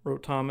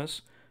 wrote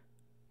Thomas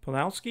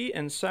Ponowski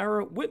and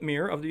Sarah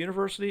Whitmere of the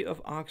University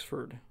of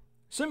Oxford.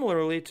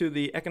 Similarly to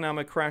the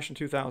economic crash in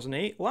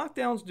 2008,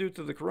 lockdowns due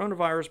to the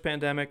coronavirus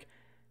pandemic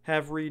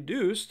have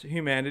reduced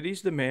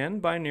humanity's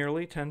demand by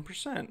nearly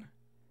 10%.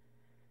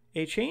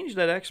 A change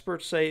that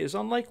experts say is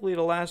unlikely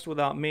to last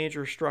without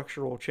major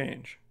structural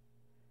change.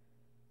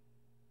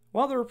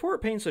 While the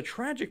report paints a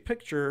tragic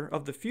picture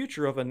of the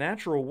future of a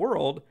natural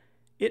world,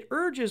 it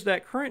urges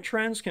that current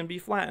trends can be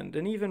flattened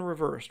and even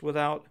reversed with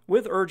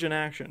urgent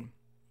action.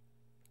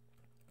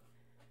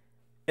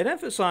 It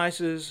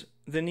emphasizes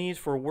the need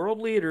for world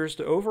leaders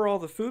to overhaul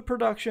the food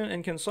production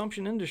and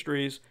consumption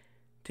industries,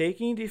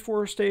 taking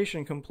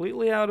deforestation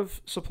completely out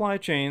of supply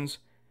chains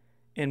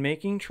and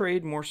making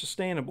trade more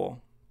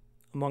sustainable,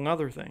 among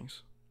other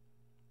things.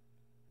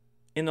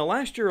 In the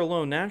last year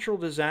alone, natural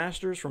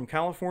disasters from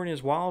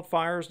California's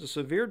wildfires to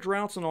severe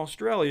droughts in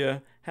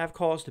Australia have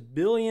cost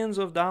billions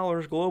of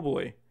dollars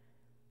globally.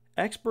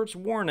 Experts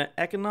warn that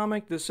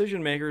economic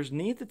decision makers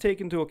need to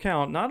take into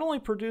account not only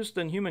produced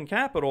and human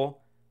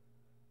capital,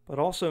 but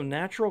also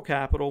natural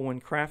capital when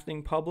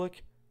crafting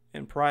public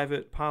and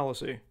private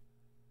policy.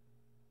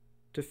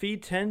 To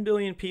feed 10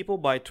 billion people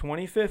by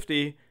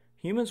 2050,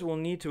 humans will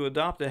need to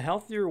adopt a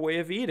healthier way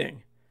of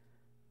eating,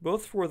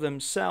 both for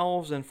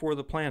themselves and for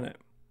the planet.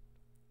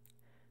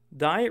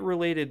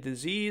 Diet-related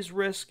disease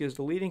risk is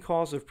the leading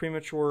cause of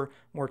premature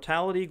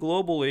mortality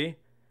globally,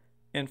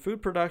 and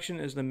food production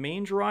is the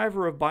main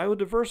driver of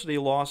biodiversity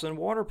loss and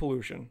water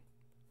pollution,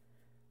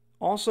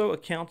 also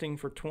accounting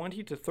for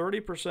 20 to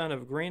 30%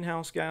 of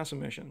greenhouse gas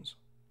emissions.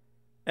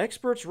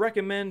 Experts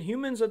recommend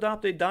humans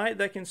adopt a diet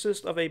that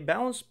consists of a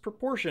balanced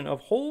proportion of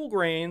whole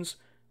grains,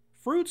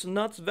 fruits,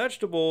 nuts,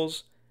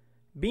 vegetables,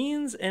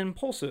 beans, and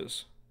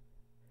pulses,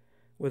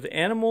 with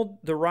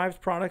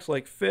animal-derived products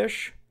like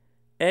fish,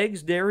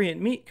 eggs, dairy,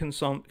 and meat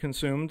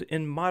consumed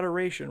in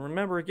moderation.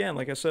 Remember, again,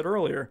 like I said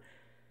earlier,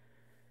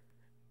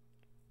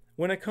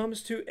 when it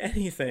comes to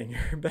anything,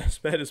 your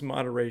best bet is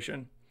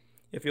moderation.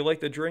 If you like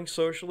to drink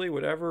socially,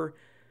 whatever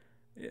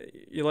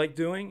you like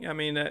doing,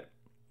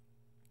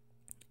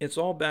 it's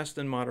all best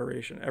in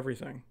moderation,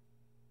 everything.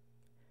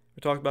 We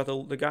talked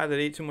about the guy that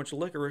ate too much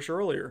licorice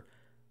earlier.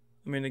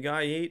 The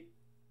guy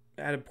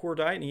had a poor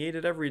diet and he ate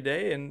it every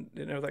day, and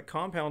that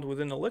compound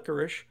within the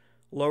licorice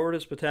lowered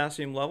his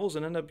potassium levels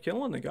and ended up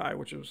killing the guy,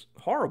 which was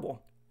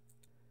horrible.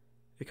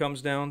 It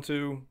comes down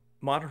to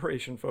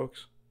moderation,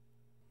 folks.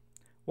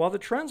 While the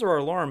trends are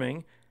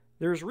alarming,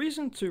 there's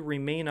reason to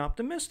remain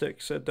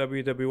optimistic, said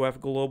WWF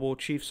Global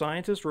Chief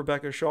Scientist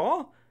Rebecca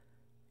Shaw.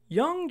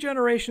 Young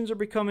generations are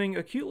becoming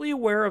acutely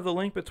aware of the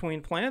link between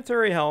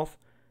planetary health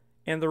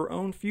and their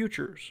own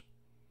futures,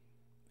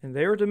 and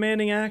they are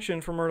demanding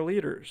action from our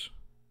leaders.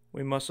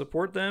 We must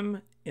support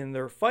them in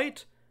their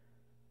fight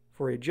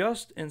for a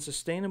just and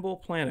sustainable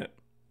planet.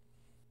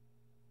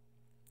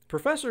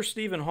 Professor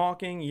Stephen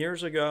Hawking,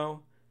 years ago,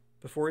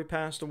 before he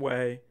passed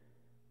away,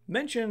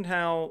 mentioned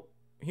how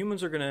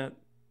humans we're going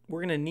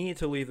to need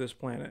to leave this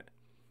planet.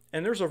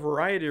 And there's a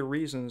variety of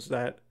reasons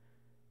that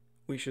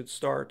we should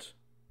start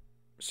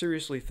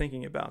seriously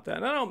thinking about that.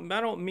 And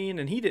I don't mean,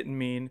 and he didn't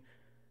mean,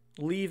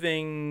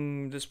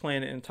 leaving this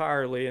planet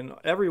entirely and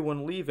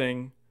everyone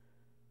leaving.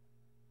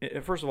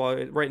 First of all,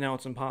 right now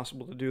it's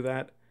impossible to do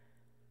that.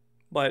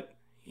 But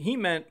he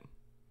meant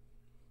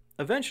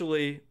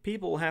eventually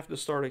people have to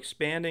start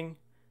expanding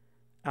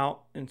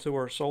out into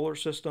our solar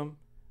system.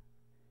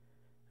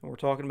 And we're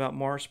talking about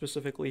Mars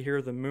specifically here,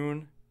 the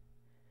moon.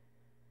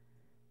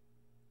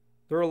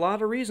 There are a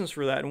lot of reasons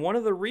for that. And one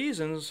of the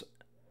reasons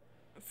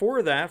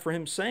for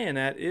him saying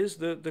that, is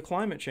the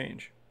climate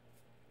change.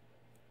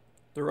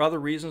 There are other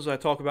reasons I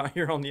talk about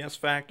here on the S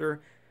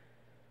Factor.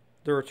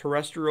 There are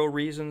terrestrial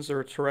reasons. There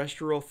are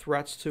terrestrial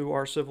threats to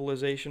our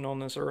civilization on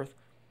this earth.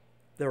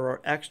 There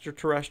are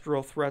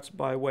extraterrestrial threats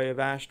by way of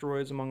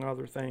asteroids, among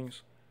other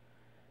things.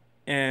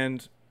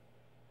 And,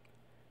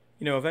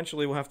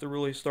 eventually we'll have to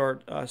really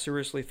start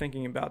seriously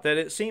thinking about that.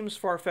 It seems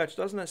far-fetched.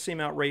 Doesn't it seem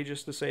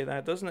outrageous to say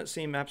that? Doesn't it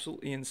seem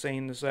absolutely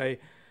insane to say,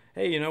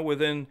 hey,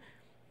 within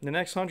the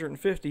next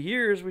 150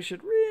 years, we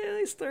should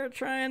really start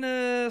starting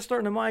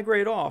to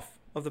migrate off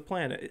of the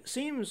planet? It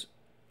seems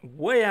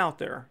way out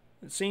there.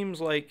 It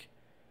seems like,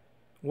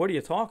 what are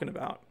you talking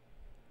about?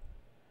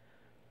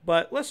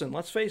 But listen,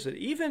 let's face it,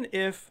 even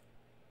if,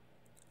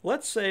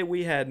 let's say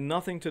we had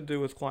nothing to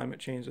do with climate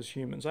change as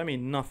humans,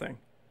 nothing.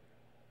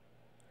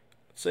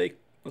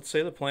 Let's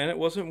say the planet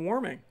wasn't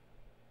warming.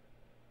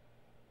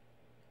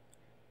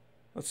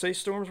 Let's say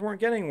storms weren't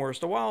getting worse,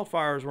 the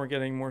wildfires weren't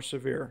getting more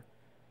severe.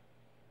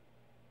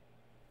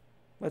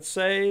 Let's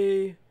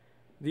say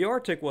the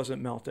Arctic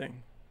wasn't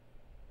melting.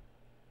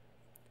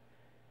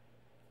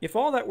 If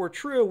all that were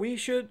true, we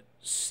should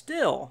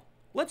still,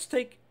 let's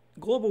take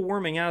global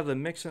warming out of the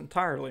mix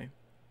entirely.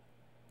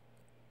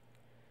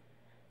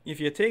 If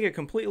you take it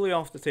completely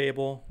off the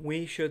table,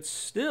 we should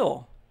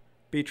still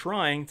be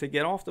trying to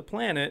get off the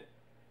planet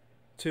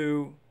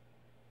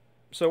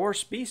so our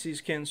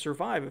species can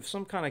survive. If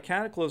some kind of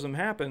cataclysm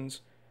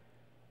happens,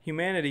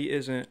 humanity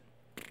isn't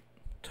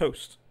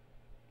toast.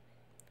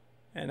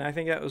 And I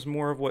think that was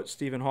more of what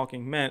Stephen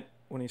Hawking meant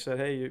when he said,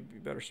 hey, you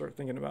better start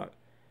thinking about it.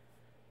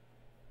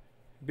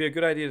 It'd be a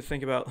good idea to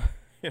think about,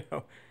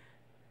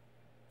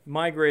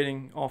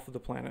 migrating off of the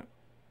planet.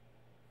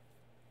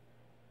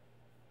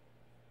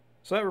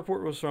 So that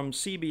report was from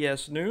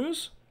CBS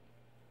News.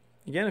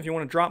 Again, if you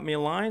want to drop me a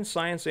line,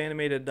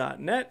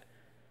 scienceanimated.net.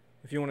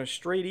 If you want to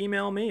straight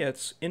email me,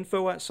 it's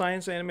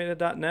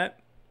info@scienceanimated.net.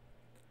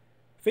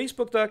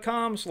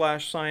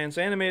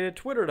 Facebook.com/scienceanimated.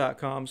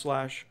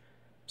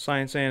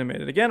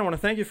 Twitter.com/scienceanimated. Again, I want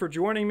to thank you for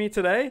joining me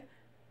today.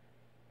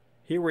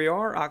 Here we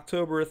are,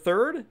 October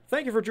 3rd.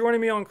 Thank you for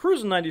joining me on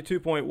Cruising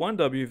 92.1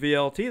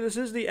 WVLT. This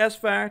is the S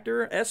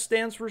Factor. S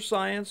stands for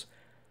science.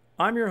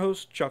 I'm your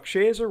host, Chuck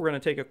Shazer. We're going to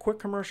take a quick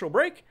commercial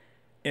break,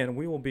 and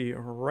we will be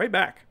right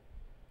back.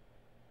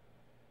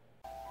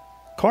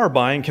 Car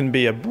buying can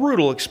be a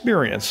brutal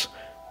experience.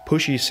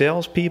 Pushy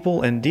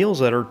salespeople and deals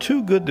that are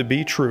too good to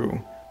be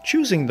true.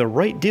 Choosing the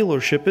right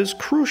dealership is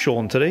crucial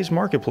in today's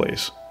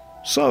marketplace.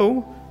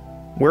 So,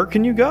 where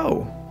can you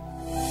go?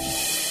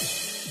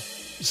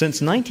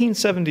 Since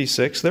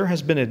 1976, there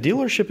has been a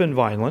dealership in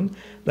Vineland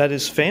that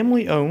is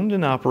family-owned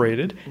and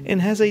operated and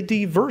has a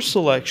diverse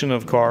selection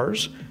of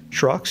cars,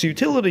 trucks,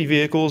 utility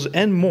vehicles,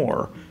 and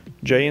more.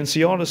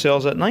 J&C Auto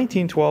Sales at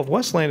 1912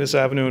 West Landis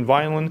Avenue in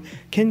Vineland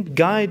can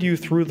guide you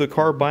through the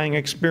car buying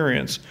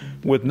experience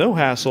with no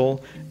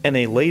hassle and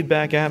a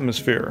laid-back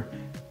atmosphere.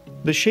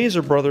 The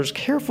Shazer brothers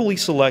carefully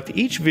select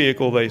each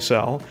vehicle they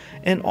sell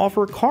and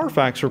offer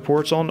Carfax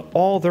reports on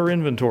all their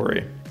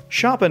inventory.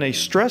 Shop in a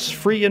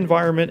stress-free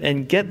environment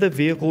and get the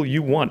vehicle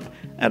you want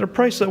at a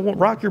price that won't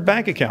rock your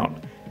bank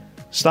account.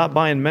 Stop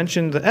by and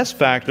mention the S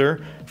Factor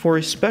for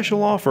a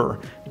special offer.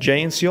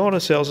 J&C Auto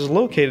Sales is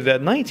located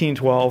at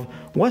 1912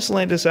 West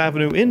Landis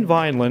Avenue in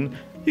Vineland.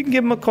 You can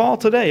give them a call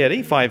today at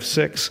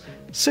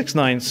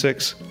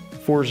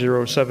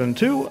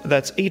 856-696-4072.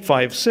 That's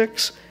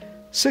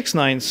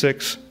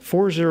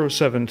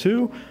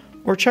 856-696-4072.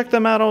 Or check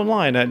them out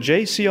online at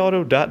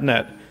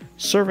jcauto.net.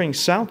 Serving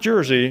South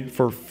Jersey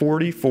for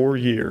 44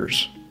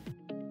 years.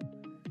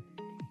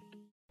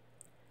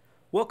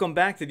 Welcome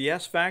back to the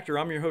S Factor.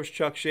 I'm your host,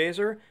 Chuck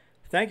Shazer.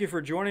 Thank you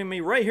for joining me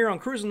right here on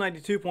Cruising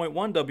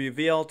 92.1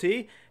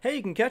 WVLT. Hey,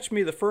 you can catch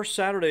me the first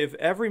Saturday of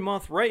every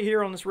month right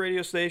here on this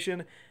radio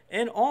station,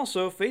 and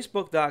also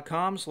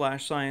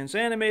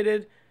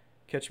Facebook.com/ScienceAnimated.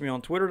 Catch me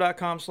on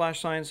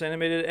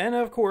Twitter.com/ScienceAnimated, and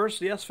of course,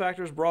 the S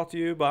Factor is brought to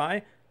you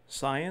by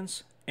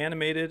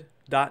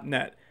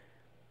ScienceAnimated.net.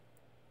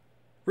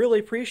 Really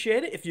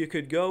appreciate it if you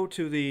could go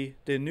to the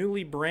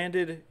newly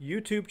branded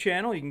YouTube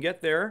channel. You can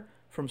get there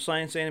from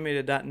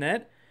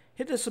ScienceAnimated.net.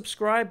 Hit the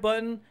subscribe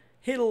button,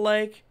 hit a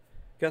like.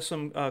 Got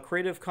some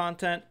creative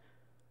content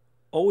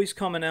always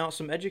coming out.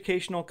 Some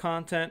educational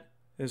content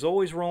is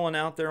always rolling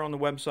out there on the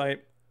website.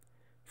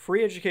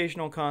 Free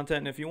educational content.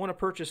 And if you want to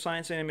purchase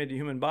Science Animated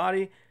Human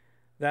Body,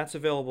 that's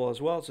available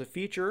as well. It's a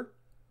feature.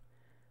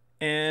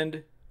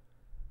 And,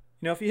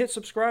 if you hit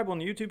subscribe on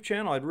the YouTube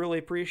channel, I'd really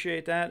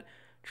appreciate that.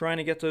 Trying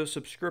to get those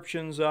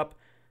subscriptions up,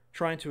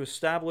 trying to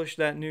establish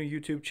that new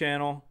YouTube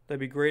channel. That'd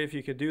be great if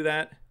you could do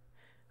that.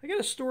 I got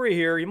a story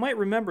here. You might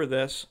remember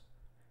this.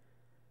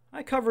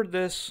 I covered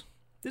this.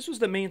 This was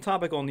the main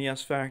topic on the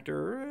S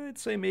Factor. I'd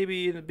say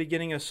maybe in the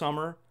beginning of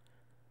summer.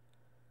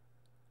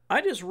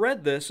 I just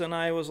read this and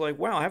I was like,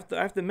 wow, I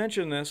have to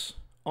mention this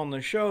on the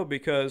show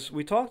because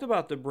we talked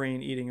about the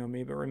brain-eating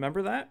amoeba.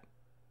 Remember that?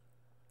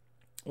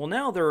 Well,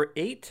 now there are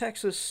 8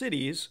 Texas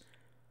cities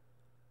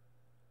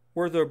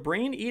where the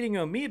brain-eating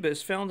amoeba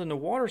is found in the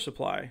water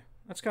supply.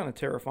 That's kind of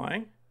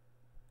terrifying.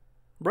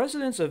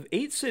 Residents of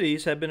 8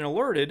 cities have been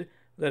alerted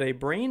that a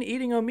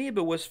brain-eating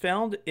amoeba was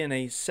found in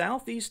a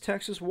southeast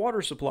Texas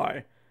water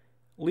supply,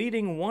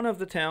 leading one of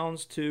the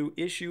towns to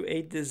issue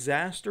a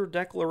disaster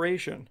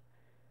declaration.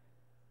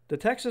 The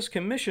Texas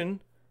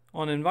Commission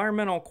on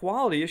Environmental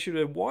Quality issued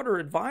a water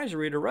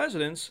advisory to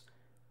residents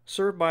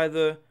served by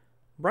the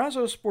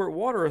Brazosport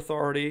Water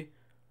Authority,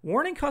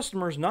 warning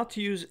customers not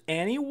to use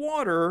any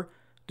water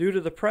due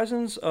to the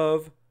presence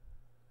of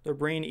the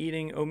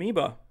brain-eating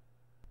amoeba.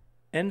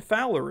 And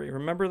fowlery,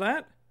 remember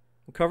that?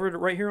 We covered it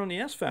right here on the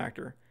S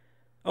Factor.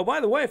 Oh, by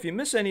the way, if you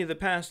miss any of the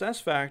past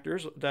S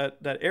Factors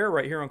that air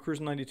right here on Cruise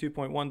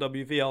 92.1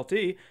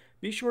 WVLT,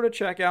 be sure to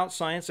check out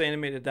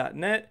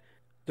ScienceAnimated.net.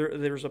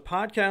 There's a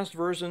podcast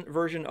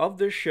version of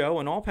this show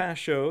and all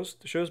past shows.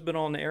 The show's been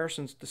on the air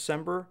since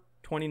December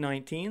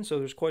 2019, so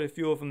there's quite a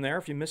few of them there.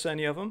 If you miss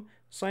any of them,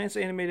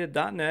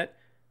 ScienceAnimated.net,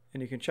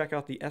 and you can check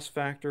out the S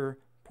Factor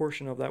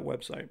portion of that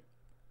website.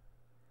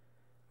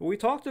 But we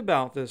talked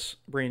about this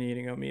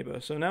brain-eating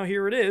amoeba, so now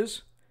here it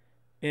is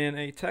in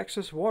a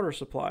Texas water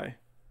supply.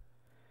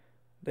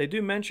 They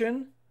do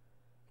mention,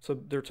 so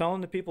they're telling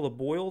the people to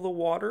boil the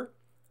water,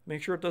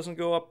 make sure it doesn't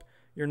go up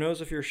your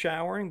nose if you're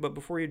showering, but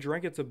before you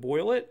drink it, to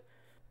boil it.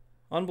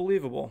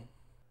 Unbelievable.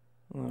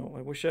 Well,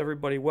 I wish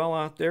everybody well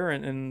out there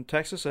in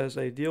Texas as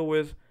they deal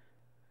with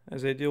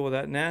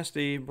that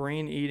nasty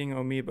brain-eating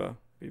amoeba.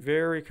 Be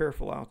very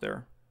careful out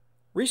there.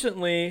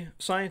 Recently,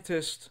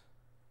 scientists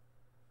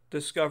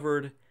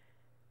discovered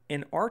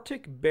an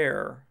Arctic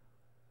bear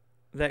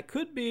that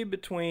could be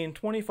between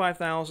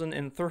 25,000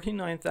 and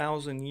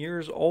 39,000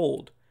 years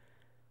old.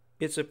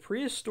 It's a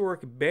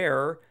prehistoric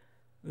bear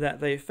that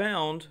they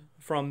found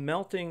from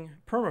melting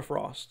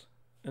permafrost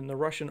in the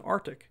Russian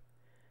Arctic.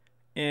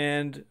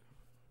 And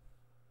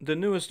the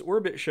newest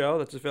Orbit show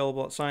that's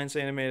available at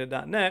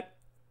scienceanimated.net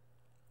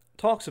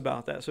talks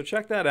about that. So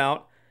check that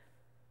out.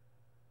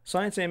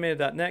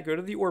 Scienceanimated.net, go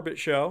to the Orbit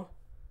show.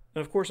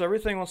 And of course,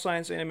 everything on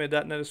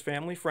scienceanimated.net is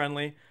family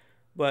friendly,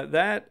 but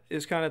that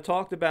is kind of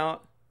talked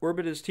about.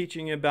 Orbit is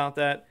teaching you about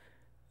that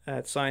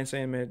at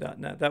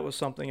scienceanimated.net. That was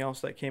something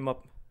else that came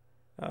up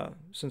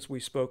since we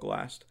spoke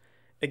last.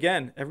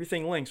 Again,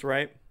 everything links,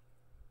 right?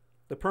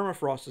 The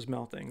permafrost is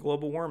melting,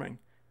 global warming.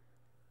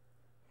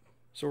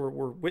 So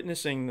we're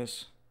witnessing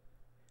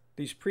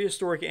these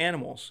prehistoric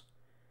animals.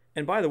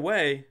 And by the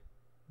way,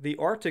 the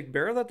Arctic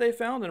bear that they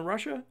found in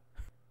Russia,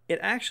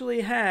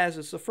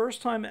 it's the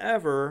first time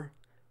ever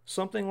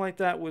something like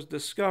that was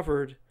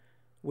discovered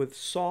with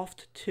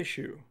soft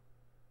tissue.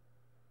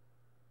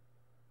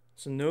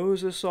 Its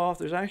nose is soft.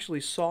 There's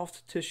actually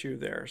soft tissue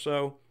there.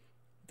 So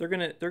they're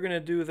gonna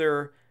do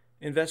their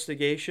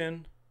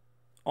investigation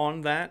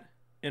on that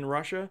in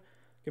Russia.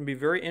 It can be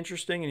very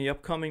interesting in the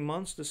upcoming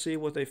months to see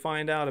what they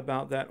find out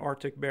about that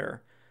Arctic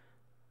bear.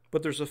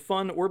 But there's a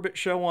fun Orbit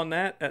show on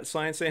that at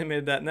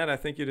scienceanimated.net. I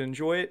think you'd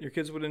enjoy it. Your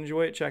kids would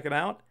enjoy it. Check it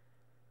out.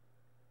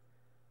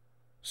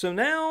 So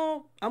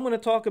now I'm going to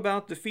talk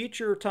about the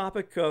feature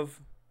topic of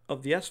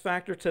the S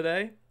Factor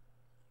today.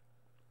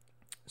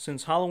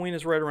 Since Halloween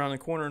is right around the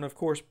corner, and of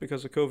course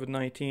because of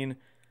COVID-19,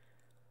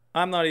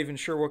 I'm not even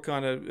sure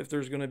if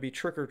there's going to be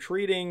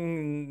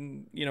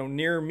trick-or-treating,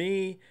 near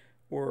me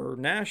or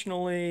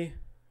nationally,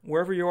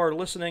 wherever you are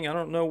listening. I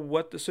don't know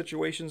what the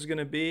situation is going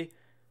to be,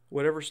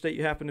 whatever state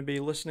you happen to be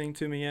listening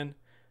to me in,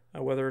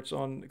 whether it's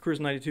on Cruise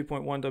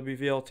 92.1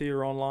 WVLT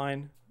or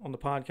online on the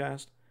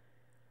podcast.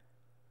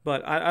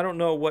 But I don't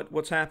know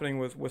what's happening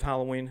with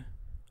Halloween.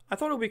 I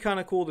thought it would be kind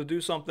of cool to do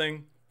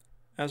something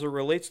as it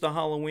relates to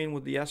Halloween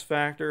with the S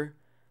Factor.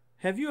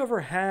 Have you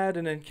ever had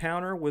an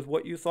encounter with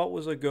what you thought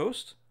was a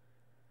ghost?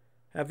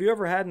 Have you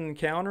ever had an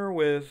encounter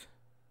with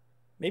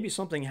maybe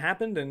something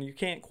happened and you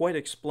can't quite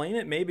explain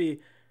it? Maybe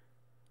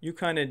you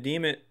kind of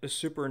deem it a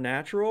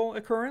supernatural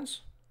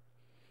occurrence?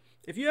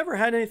 If you ever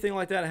had anything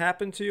like that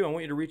happen to you, I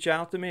want you to reach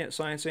out to me at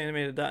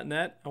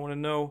scienceanimated.net. I want to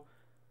know,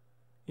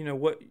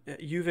 what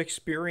you've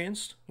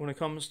experienced when it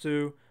comes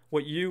to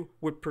what you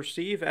would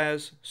perceive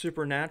as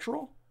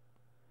supernatural.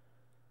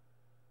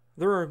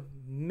 There are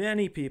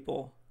many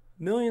people,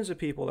 millions of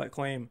people that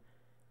claim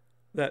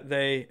that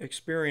they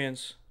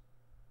experience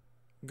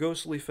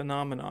ghostly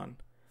phenomenon.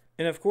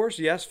 And of course,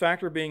 the S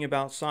Factor being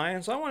about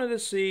science, I wanted to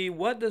see,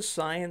 what does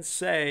science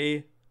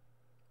say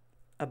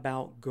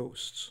about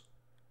ghosts?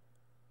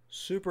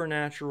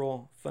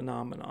 Supernatural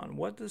phenomenon.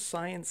 What does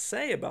science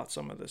say about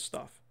some of this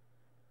stuff?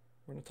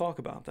 We're going to talk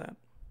about that.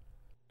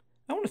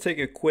 I want to take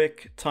a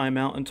quick time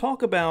out and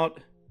talk about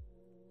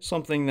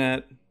something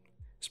that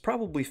is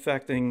probably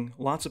affecting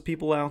lots of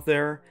people out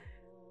there.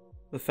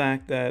 The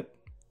fact that,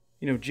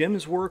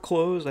 gyms were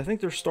closed. I think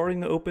they're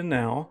starting to open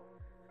now.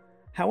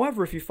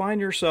 However, if you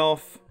find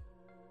yourself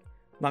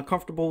not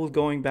comfortable with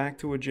going back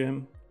to a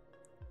gym,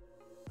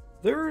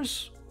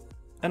 there's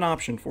an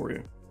option for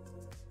you.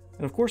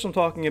 And of course, I'm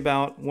talking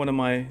about one of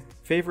my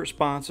favorite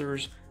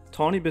sponsors,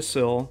 Tawny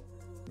Basil,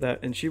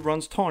 and she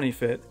runs Tawny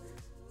Fit,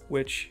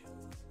 which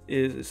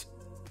is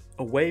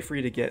a way for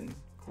you to get in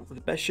the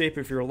best shape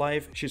of your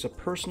life. She's a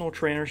personal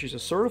trainer. She's a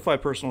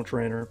certified personal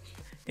trainer,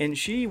 and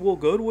she will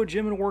go to a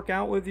gym and work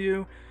out with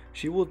you.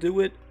 She will do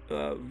it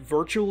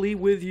virtually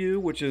with you,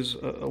 which is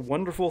a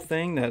wonderful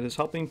thing that is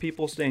helping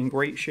people stay in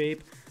great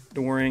shape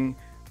during,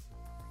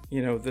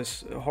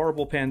 this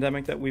horrible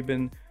pandemic that we've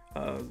been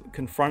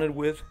confronted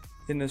with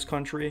in this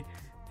country.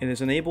 It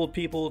has enabled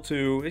people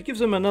it gives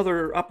them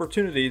another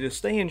opportunity to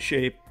stay in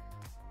shape.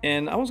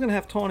 And I was going to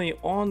have Tawny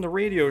on the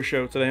radio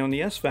show today on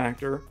the S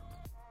Factor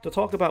to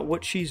talk about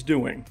what she's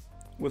doing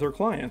with her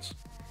clients.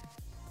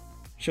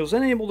 She was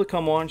then able to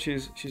come on.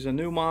 She's a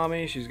new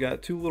mommy. She's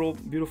got two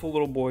beautiful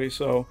little boys,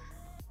 so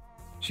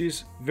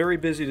she's very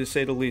busy to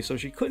say the least. So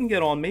she couldn't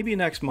get on. Maybe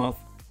next month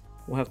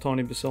we'll have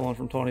Tawny Basil on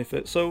from Tawny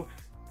Fit. So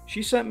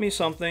she sent me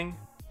something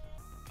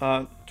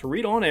to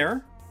read on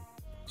air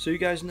so you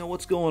guys know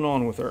what's going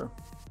on with her.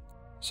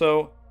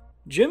 So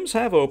gyms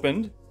have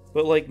opened,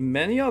 but like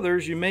many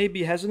others, you may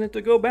be hesitant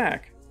to go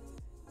back.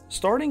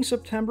 Starting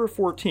September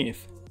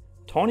 14th,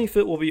 Tawny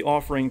Fit will be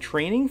offering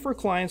training for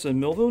clients in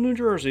Millville, New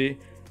Jersey,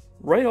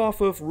 right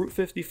off of Route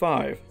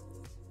 55.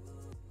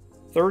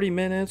 30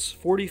 minutes,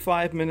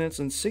 45 minutes,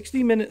 and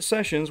 60-minute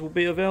sessions will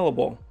be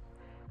available.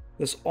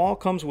 This all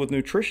comes with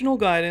nutritional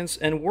guidance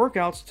and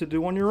workouts to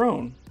do on your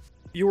own.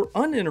 If you are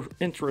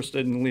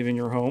uninterested in leaving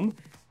your home,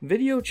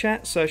 video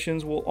chat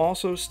sessions will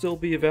also still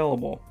be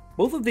available.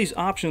 Both of these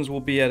options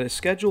will be at a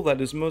schedule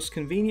that is most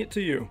convenient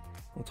to you.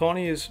 Well,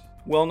 Tawny is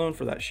well known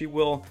for that. She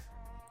will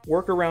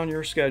work around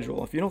your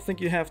schedule. If you don't think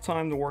you have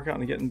time to work out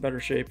and get in better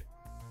shape,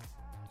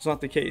 it's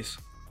not the case.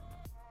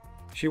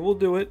 She will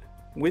do it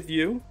with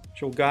you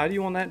She'll guide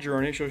you on that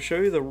journey. She'll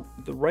show you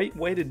the right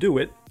way to do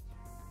it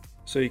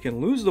so you can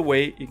lose the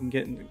weight, you can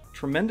get in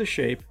tremendous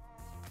shape,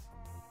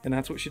 and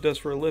that's what she does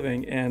for a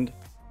living. And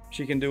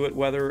she can do it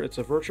whether it's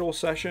a virtual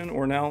session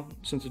or now,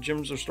 since the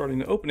gyms are starting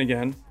to open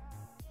again,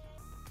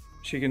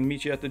 she can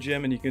meet you at the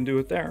gym and you can do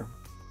it there.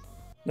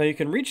 Now you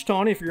can reach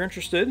Tawny if you're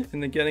interested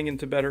in getting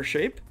into better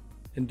shape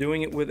and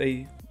doing it with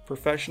a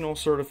professional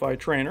certified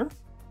trainer.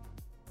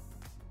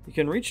 You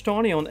can reach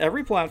Tawny on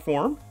every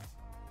platform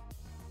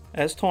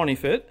as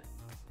TawnyFit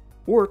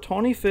or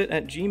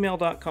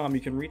tawnyfit@gmail.com.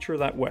 You can reach her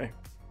that way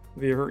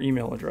via her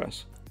email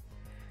address.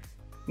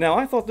 Now,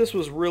 I thought this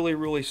was really,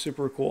 really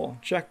super cool.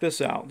 Check this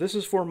out. This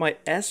is for my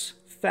S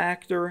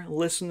Factor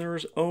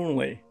listeners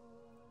only.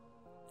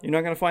 You're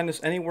not going to find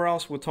this anywhere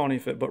else with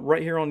TawnyFit, but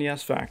right here on the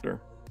S Factor.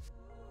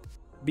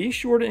 Be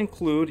sure to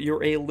include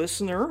you're a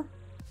listener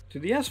to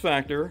the S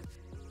Factor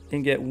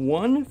and get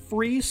one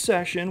free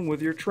session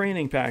with your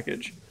training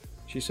package.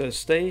 She says,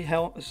 stay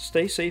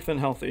safe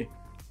and healthy.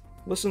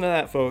 Listen to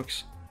that,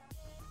 folks.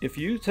 If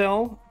you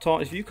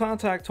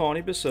contact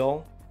Tawny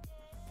Basil,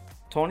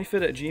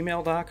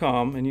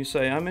 tawnyfit@gmail.com, and you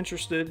say, I'm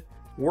interested,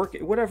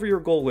 whatever your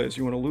goal is.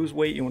 You want to lose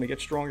weight, you want to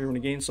get stronger, you want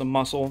to gain some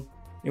muscle,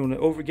 you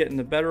want to get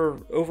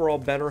into overall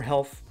better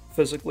health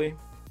physically.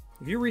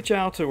 If you reach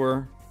out to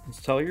her and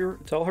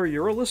tell her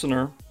you're a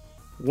listener,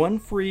 one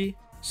free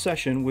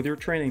session with your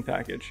training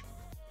package.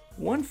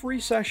 One free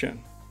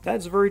session.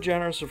 That's very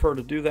generous of her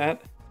to do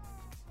that.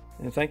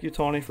 And thank you,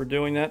 Tawny, for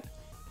doing that.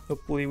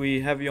 Hopefully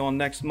we have you on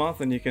next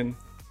month and you can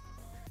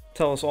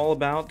tell us all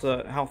about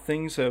how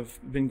things have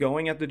been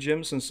going at the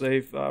gym since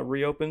they've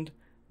reopened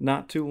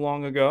not too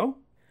long ago.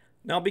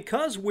 Now,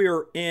 because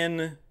we're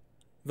in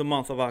the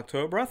month of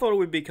October, I thought it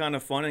would be kind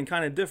of fun and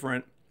kind of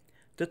different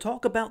to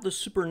talk about the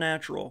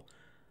supernatural.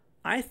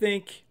 I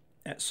think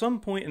at some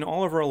point in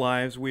all of our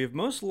lives, we have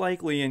most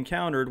likely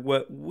encountered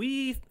what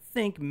we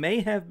think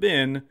may have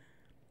been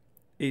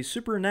a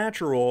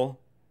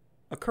supernatural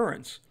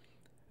occurrence,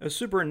 a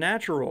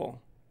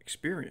supernatural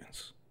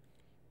experience.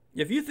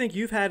 If you think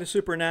you've had a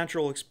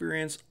supernatural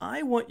experience,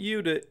 I want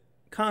you to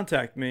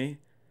contact me.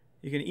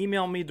 You can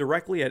email me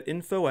directly at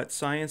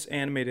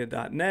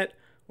info@scienceanimated.net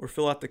or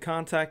fill out the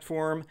contact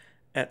form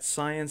at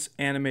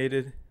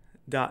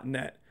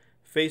scienceanimated.net.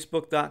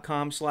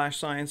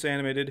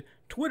 Facebook.com/scienceanimated,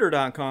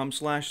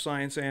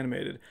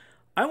 Twitter.com/scienceanimated.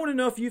 I want to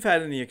know if you've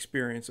had any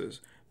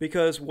experiences,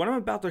 because what I'm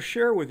about to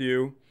share with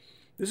you,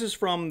 this is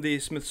from the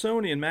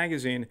Smithsonian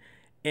Magazine,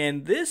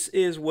 and this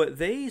is what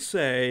they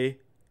say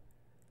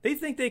they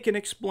think they can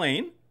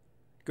explain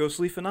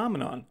ghostly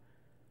phenomenon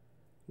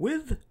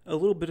with a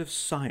little bit of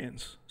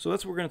science. So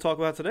that's what we're going to talk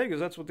about today, because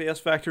that's what the S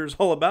Factor is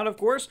all about, of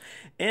course.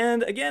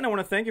 And again, I want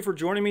to thank you for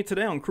joining me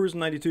today on Cruising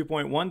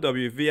 92.1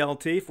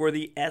 WVLT for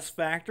the S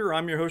Factor.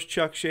 I'm your host,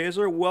 Chuck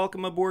Shazer.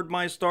 Welcome aboard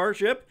my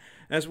starship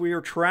as we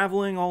are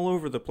traveling all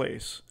over the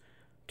place,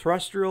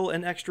 terrestrial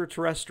and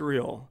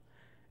extraterrestrial,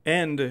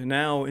 and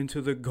now into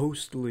the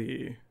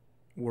ghostly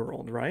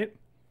world, right?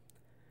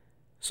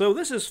 So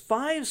this is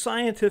 5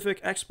 scientific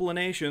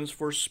explanations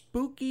for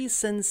spooky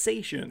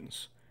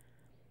sensations.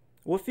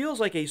 What feels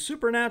like a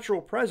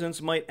supernatural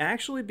presence might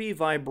actually be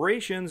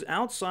vibrations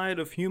outside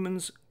of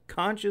humans'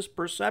 conscious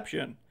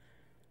perception.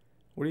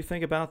 What do you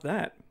think about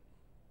that?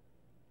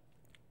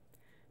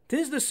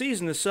 'Tis the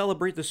season to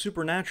celebrate the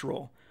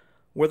supernatural,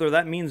 whether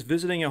that means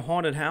visiting a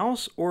haunted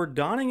house or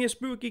donning a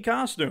spooky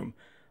costume.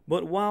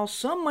 But while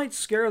some might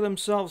scare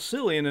themselves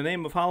silly in the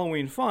name of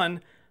Halloween fun,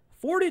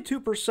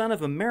 42%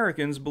 of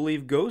Americans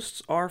believe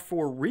ghosts are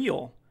for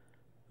real,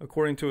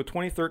 according to a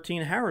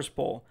 2013 Harris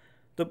poll.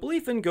 The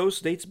belief in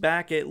ghosts dates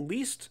back at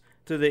least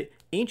to the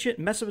ancient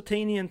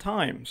Mesopotamian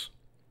times,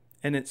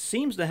 and it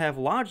seems to have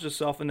lodged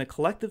itself in the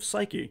collective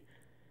psyche.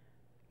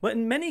 But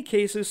in many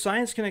cases,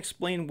 science can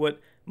explain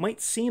what might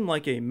seem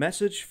like a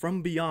message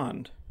from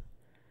beyond.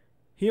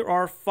 Here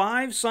are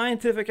 5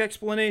 scientific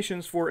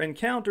explanations for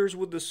encounters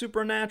with the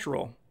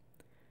supernatural.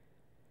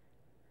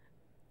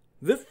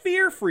 The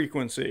fear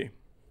frequency.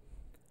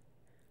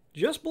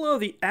 Just below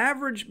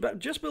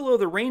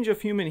the range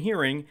of human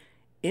hearing,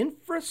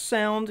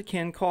 infrasound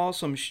can cause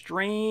some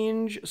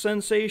strange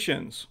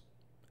sensations.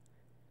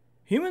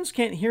 Humans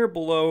can't hear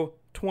below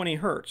 20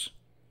 hertz,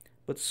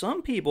 but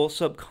some people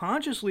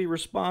subconsciously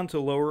respond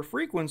to lower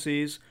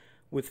frequencies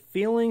with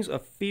feelings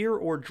of fear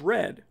or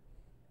dread,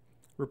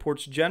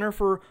 reports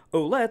Jennifer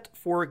Ouellette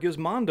for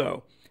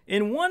Gizmondo.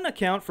 In one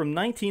account from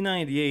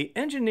 1998,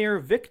 engineer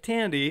Vic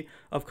Tandy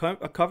of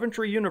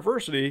Coventry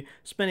University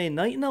spent a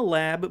night in a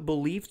lab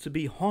believed to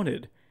be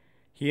haunted.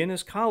 He and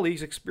his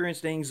colleagues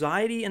experienced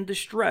anxiety and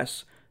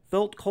distress,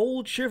 felt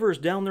cold shivers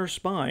down their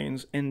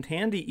spines, and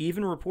Tandy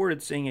even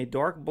reported seeing a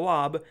dark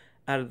blob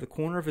out of the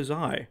corner of his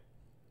eye.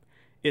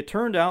 It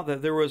turned out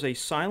that there was a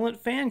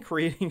silent fan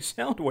creating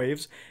sound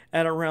waves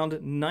at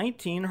around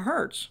 19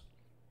 hertz.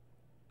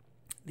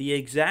 The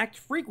exact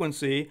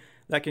frequency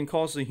that can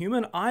cause the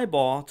human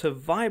eyeball to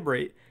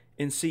vibrate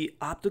and see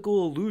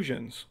optical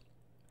illusions.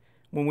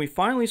 When we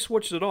finally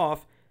switched it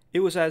off,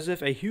 it was as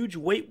if a huge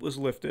weight was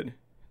lifted,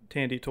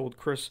 Tandy told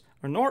Chris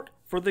Arnott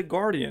for The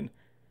Guardian.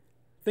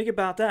 Think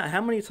about that.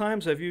 How many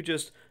times have you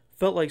just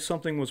felt like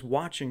something was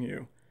watching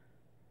you?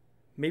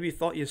 Maybe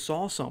thought you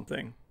saw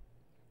something.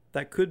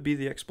 That could be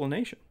the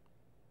explanation.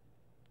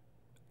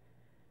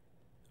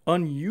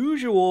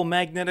 Unusual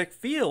magnetic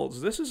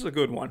fields. This is a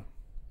good one.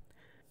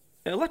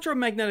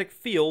 Electromagnetic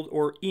field,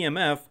 or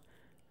EMF,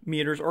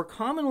 meters are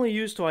commonly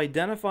used to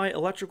identify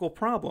electrical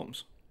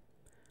problems.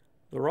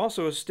 They're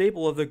also a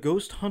staple of the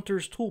ghost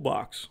hunter's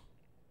toolbox.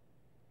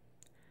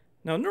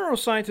 Now,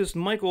 neuroscientist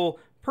Michael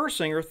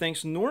Persinger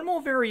thinks normal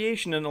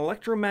variation in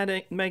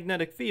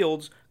electromagnetic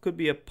fields could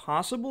be a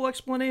possible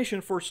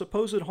explanation for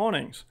supposed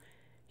hauntings.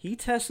 He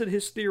tested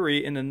his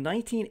theory in the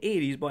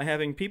 1980s by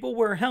having people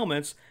wear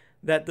helmets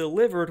that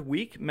delivered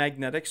weak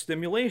magnetic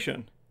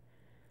stimulation.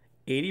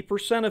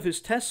 80% of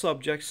his test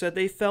subjects said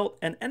they felt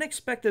an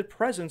unexpected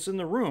presence in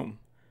the room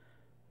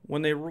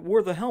when they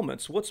wore the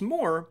helmets. What's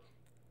more,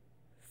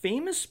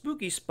 famous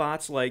spooky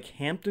spots like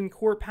Hampton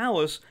Court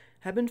Palace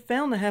have been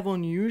found to have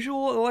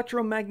unusual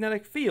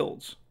electromagnetic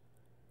fields.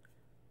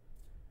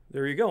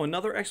 There you go,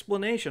 another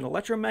explanation,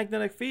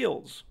 electromagnetic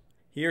fields.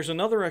 Here's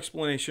another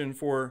explanation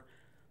for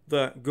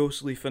the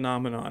ghostly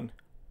phenomenon.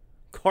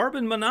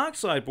 Carbon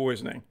monoxide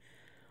poisoning.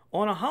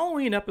 On a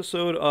Halloween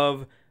episode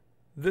of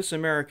This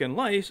American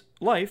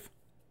Life,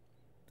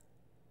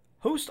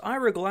 host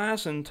Ira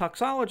Glass and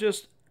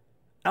toxologist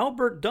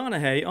Albert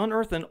Donahue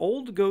unearthed an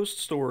old ghost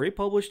story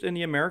published in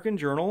the American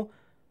Journal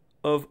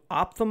of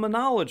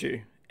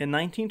Ophthalmology in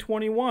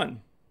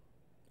 1921.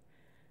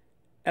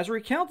 As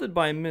recounted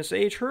by Miss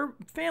H., her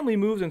family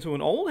moved into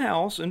an old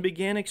house and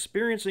began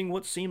experiencing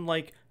what seemed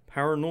like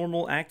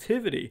paranormal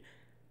activity.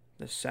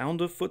 The sound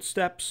of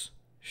footsteps,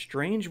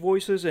 strange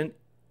voices, and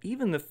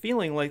even the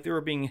feeling like they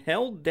were being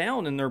held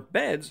down in their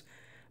beds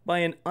by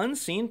an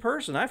unseen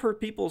person. I've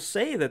heard people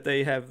say that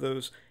they have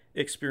those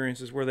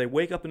experiences where they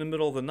wake up in the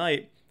middle of the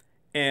night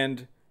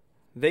and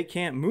they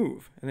can't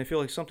move. And they feel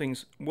like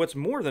what's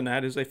more than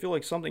that is they feel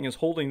like something is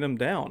holding them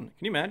down.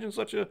 Can you imagine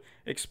such an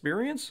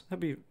experience? That'd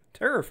be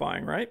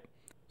terrifying, right?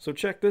 So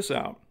check this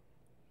out.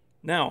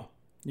 Now,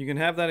 you can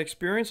have that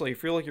experience, like you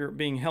feel like you're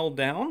being held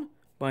down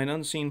by an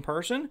unseen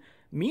person.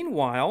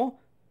 Meanwhile,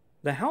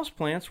 the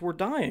houseplants were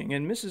dying,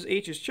 and Mrs.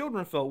 H's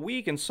children felt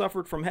weak and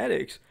suffered from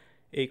headaches.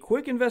 A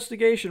quick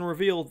investigation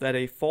revealed that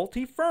a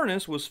faulty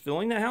furnace was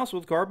filling the house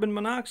with carbon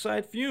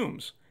monoxide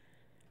fumes.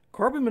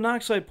 Carbon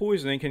monoxide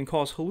poisoning can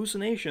cause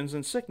hallucinations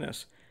and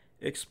sickness,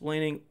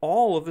 explaining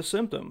all of the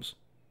symptoms.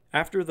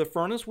 After the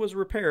furnace was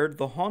repaired,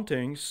 the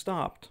haunting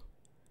stopped.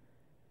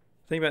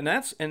 Think about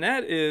that, and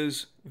that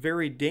is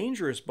very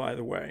dangerous, by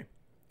the way.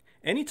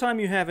 Anytime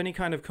you have any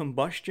kind of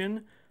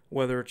combustion,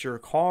 whether it's your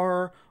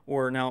car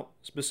or now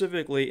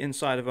specifically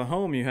inside of a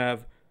home, you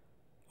have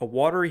a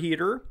water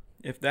heater.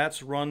 If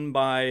that's run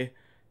by,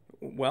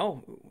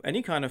 well,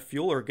 any kind of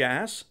fuel or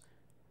gas,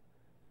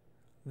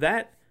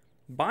 that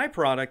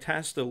byproduct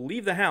has to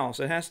leave the house.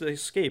 It has to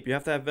escape. You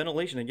have to have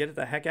ventilation to get it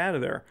the heck out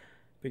of there,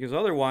 because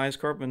otherwise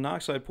carbon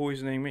monoxide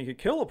poisoning could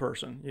kill a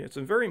person. It's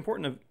very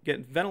important to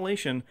get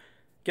ventilation,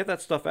 get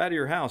that stuff out of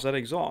your house, that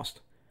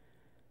exhaust.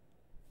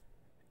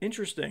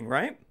 Interesting,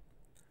 right?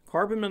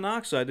 Carbon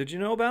monoxide, did you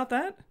know about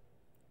that?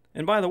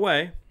 And by the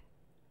way,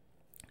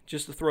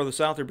 just to throw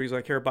this out there because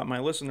I care about my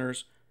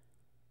listeners,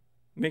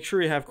 make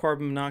sure you have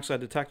carbon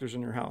monoxide detectors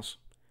in your house.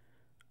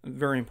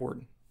 Very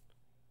important.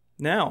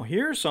 Now,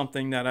 here's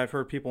something that I've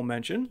heard people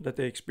mention that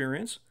they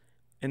experience,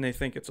 and they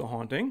think it's a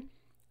haunting.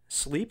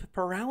 Sleep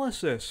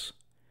paralysis.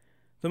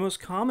 The most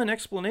common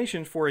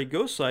explanation for a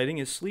ghost sighting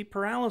is sleep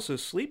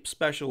paralysis. Sleep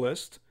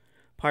specialist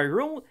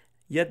Pyril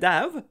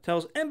Yadav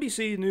tells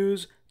NBC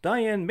News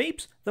Diane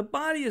Mapes the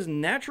body is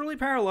naturally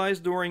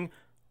paralyzed during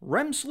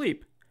REM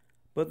sleep,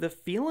 but the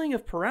feeling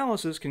of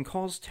paralysis can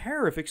cause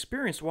terror if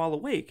experienced while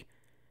awake.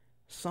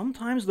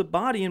 Sometimes the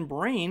body and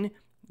brain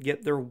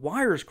get their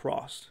wires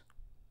crossed,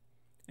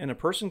 and a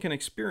person can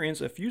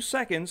experience a few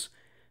seconds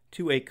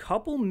to a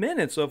couple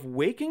minutes of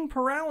waking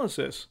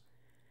paralysis,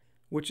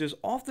 which is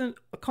often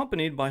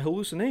accompanied by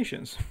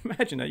hallucinations.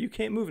 Imagine that. You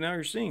can't move, now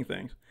you're seeing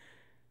things.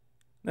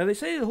 Now, they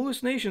say that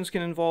hallucinations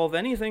can involve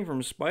anything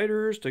from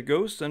spiders to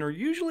ghosts and are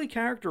usually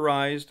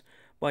characterized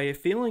by a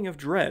feeling of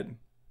dread.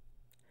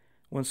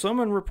 When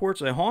someone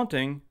reports a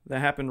haunting that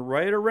happened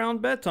right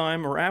around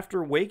bedtime or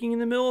after waking in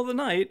the middle of the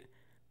night,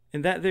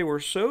 and that they were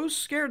so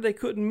scared they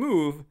couldn't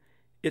move,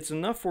 it's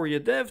enough for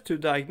Yadev to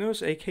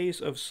diagnose a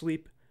case of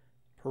sleep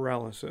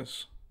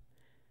paralysis.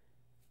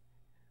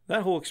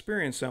 That whole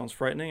experience sounds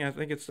frightening. I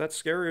think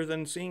that's scarier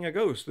than seeing a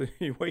ghost.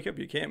 You wake up,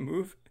 you can't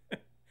move.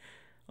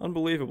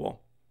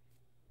 Unbelievable.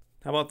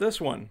 How about this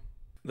one?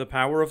 The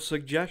power of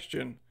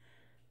suggestion.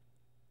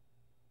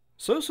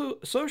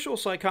 Social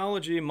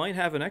psychology might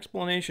have an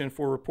explanation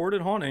for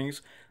reported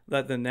hauntings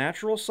that the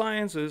natural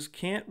sciences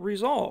can't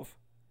resolve.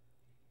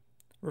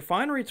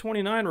 Refinery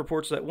 29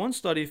 reports that one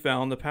study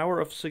found the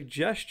power of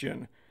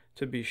suggestion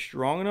to be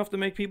strong enough to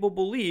make people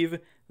believe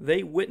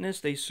they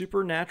witnessed a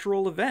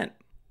supernatural event.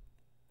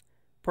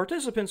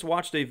 Participants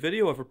watched a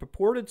video of a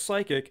purported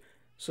psychic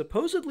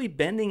supposedly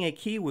bending a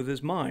key with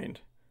his mind.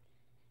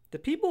 The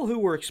people who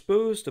were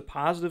exposed to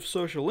positive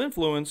social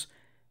influence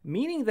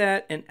meaning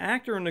that an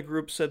actor in the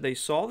group said they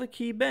saw the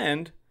key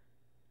bend,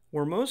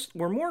 were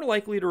more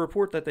likely to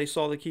report that they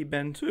saw the key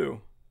bend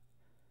too.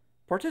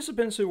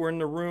 Participants who were in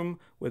the room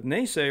with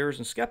naysayers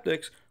and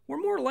skeptics were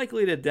more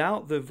likely to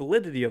doubt the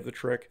validity of the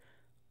trick,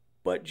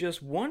 but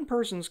just one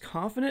person's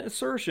confident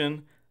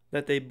assertion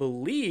that they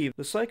believe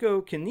the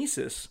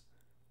psychokinesis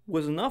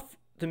was enough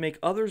to make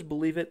others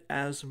believe it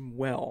as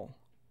well.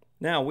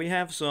 Now, we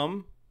have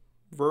some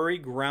very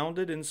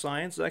grounded in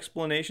science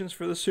explanations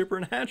for the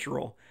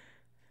supernatural.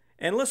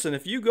 And listen,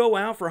 if you go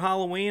out for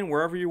Halloween,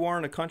 wherever you are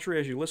in the country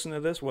as you listen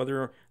to this, whether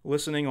you're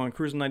listening on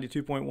Cruising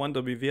 92.1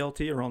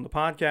 WVLT or on the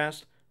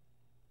podcast,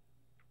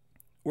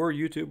 or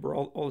YouTube, or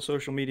all the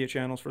social media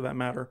channels for that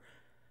matter,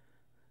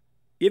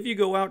 if you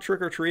go out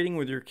trick-or-treating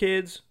with your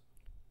kids,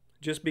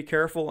 just be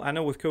careful. I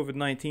know with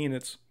COVID-19,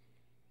 it's,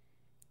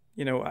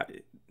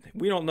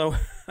 we don't know.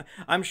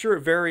 I'm sure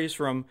it varies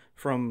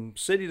from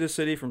city to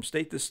city, from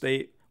state to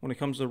state when it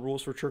comes to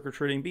rules for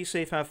trick-or-treating. Be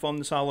safe, have fun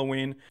this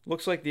Halloween.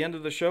 Looks like the end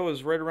of the show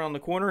is right around the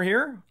corner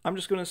here. I'm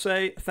just going to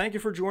say thank you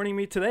for joining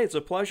me today. It's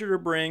a pleasure to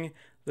bring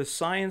the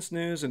science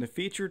news and a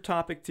featured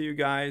topic to you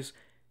guys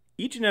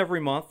each and every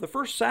month, the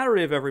first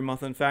Saturday of every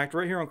month, in fact,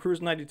 right here on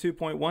Cruise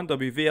 92.1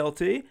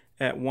 WVLT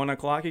at 1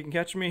 o'clock. You can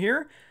catch me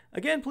here.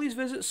 Again, please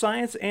visit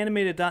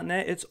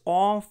scienceanimated.net. It's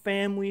all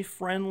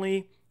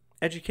family-friendly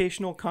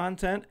educational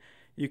content.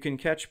 You can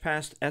catch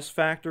past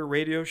S-Factor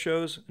radio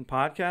shows and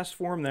podcast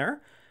form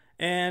there.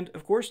 And,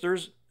 of course,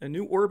 there's a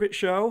new Orbit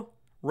show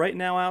right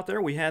now out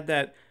there. We had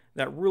that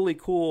really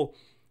cool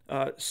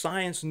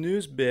science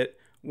news bit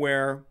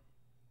where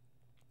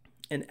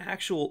an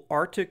actual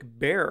Arctic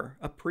bear,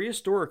 a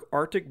prehistoric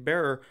Arctic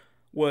bear,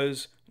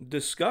 was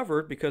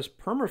discovered because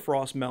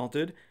permafrost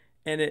melted,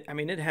 and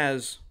it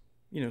has,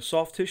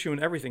 soft tissue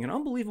and everything. An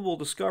unbelievable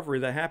discovery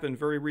that happened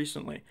very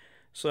recently.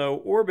 So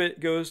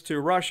Orbit goes to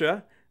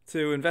Russia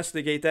to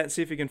investigate that,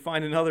 see if you can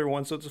find another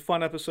one. So it's a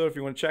fun episode if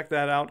you want to check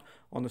that out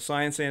on the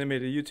Science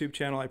Animated YouTube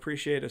channel. I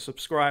appreciate a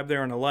subscribe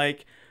there and a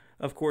like.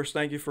 Of course,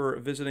 thank you for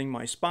visiting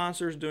my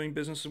sponsors, doing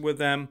business with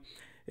them.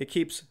 It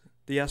keeps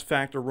the S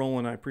Factor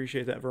rolling. I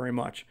appreciate that very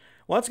much.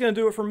 Well, that's going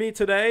to do it for me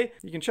today.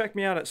 You can check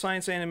me out at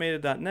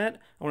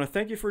scienceanimated.net. I want to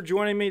thank you for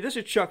joining me. This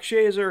is Chuck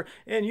Shazer,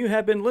 and you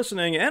have been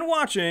listening and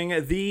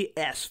watching The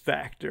S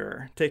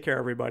Factor. Take care,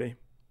 everybody.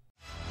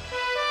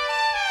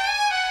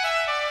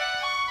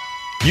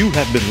 You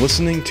have been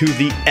listening to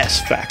The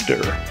S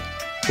Factor,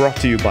 brought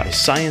to you by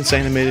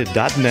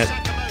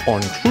scienceanimated.net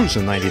on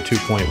Cruising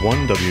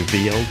 92.1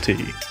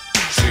 WVLT.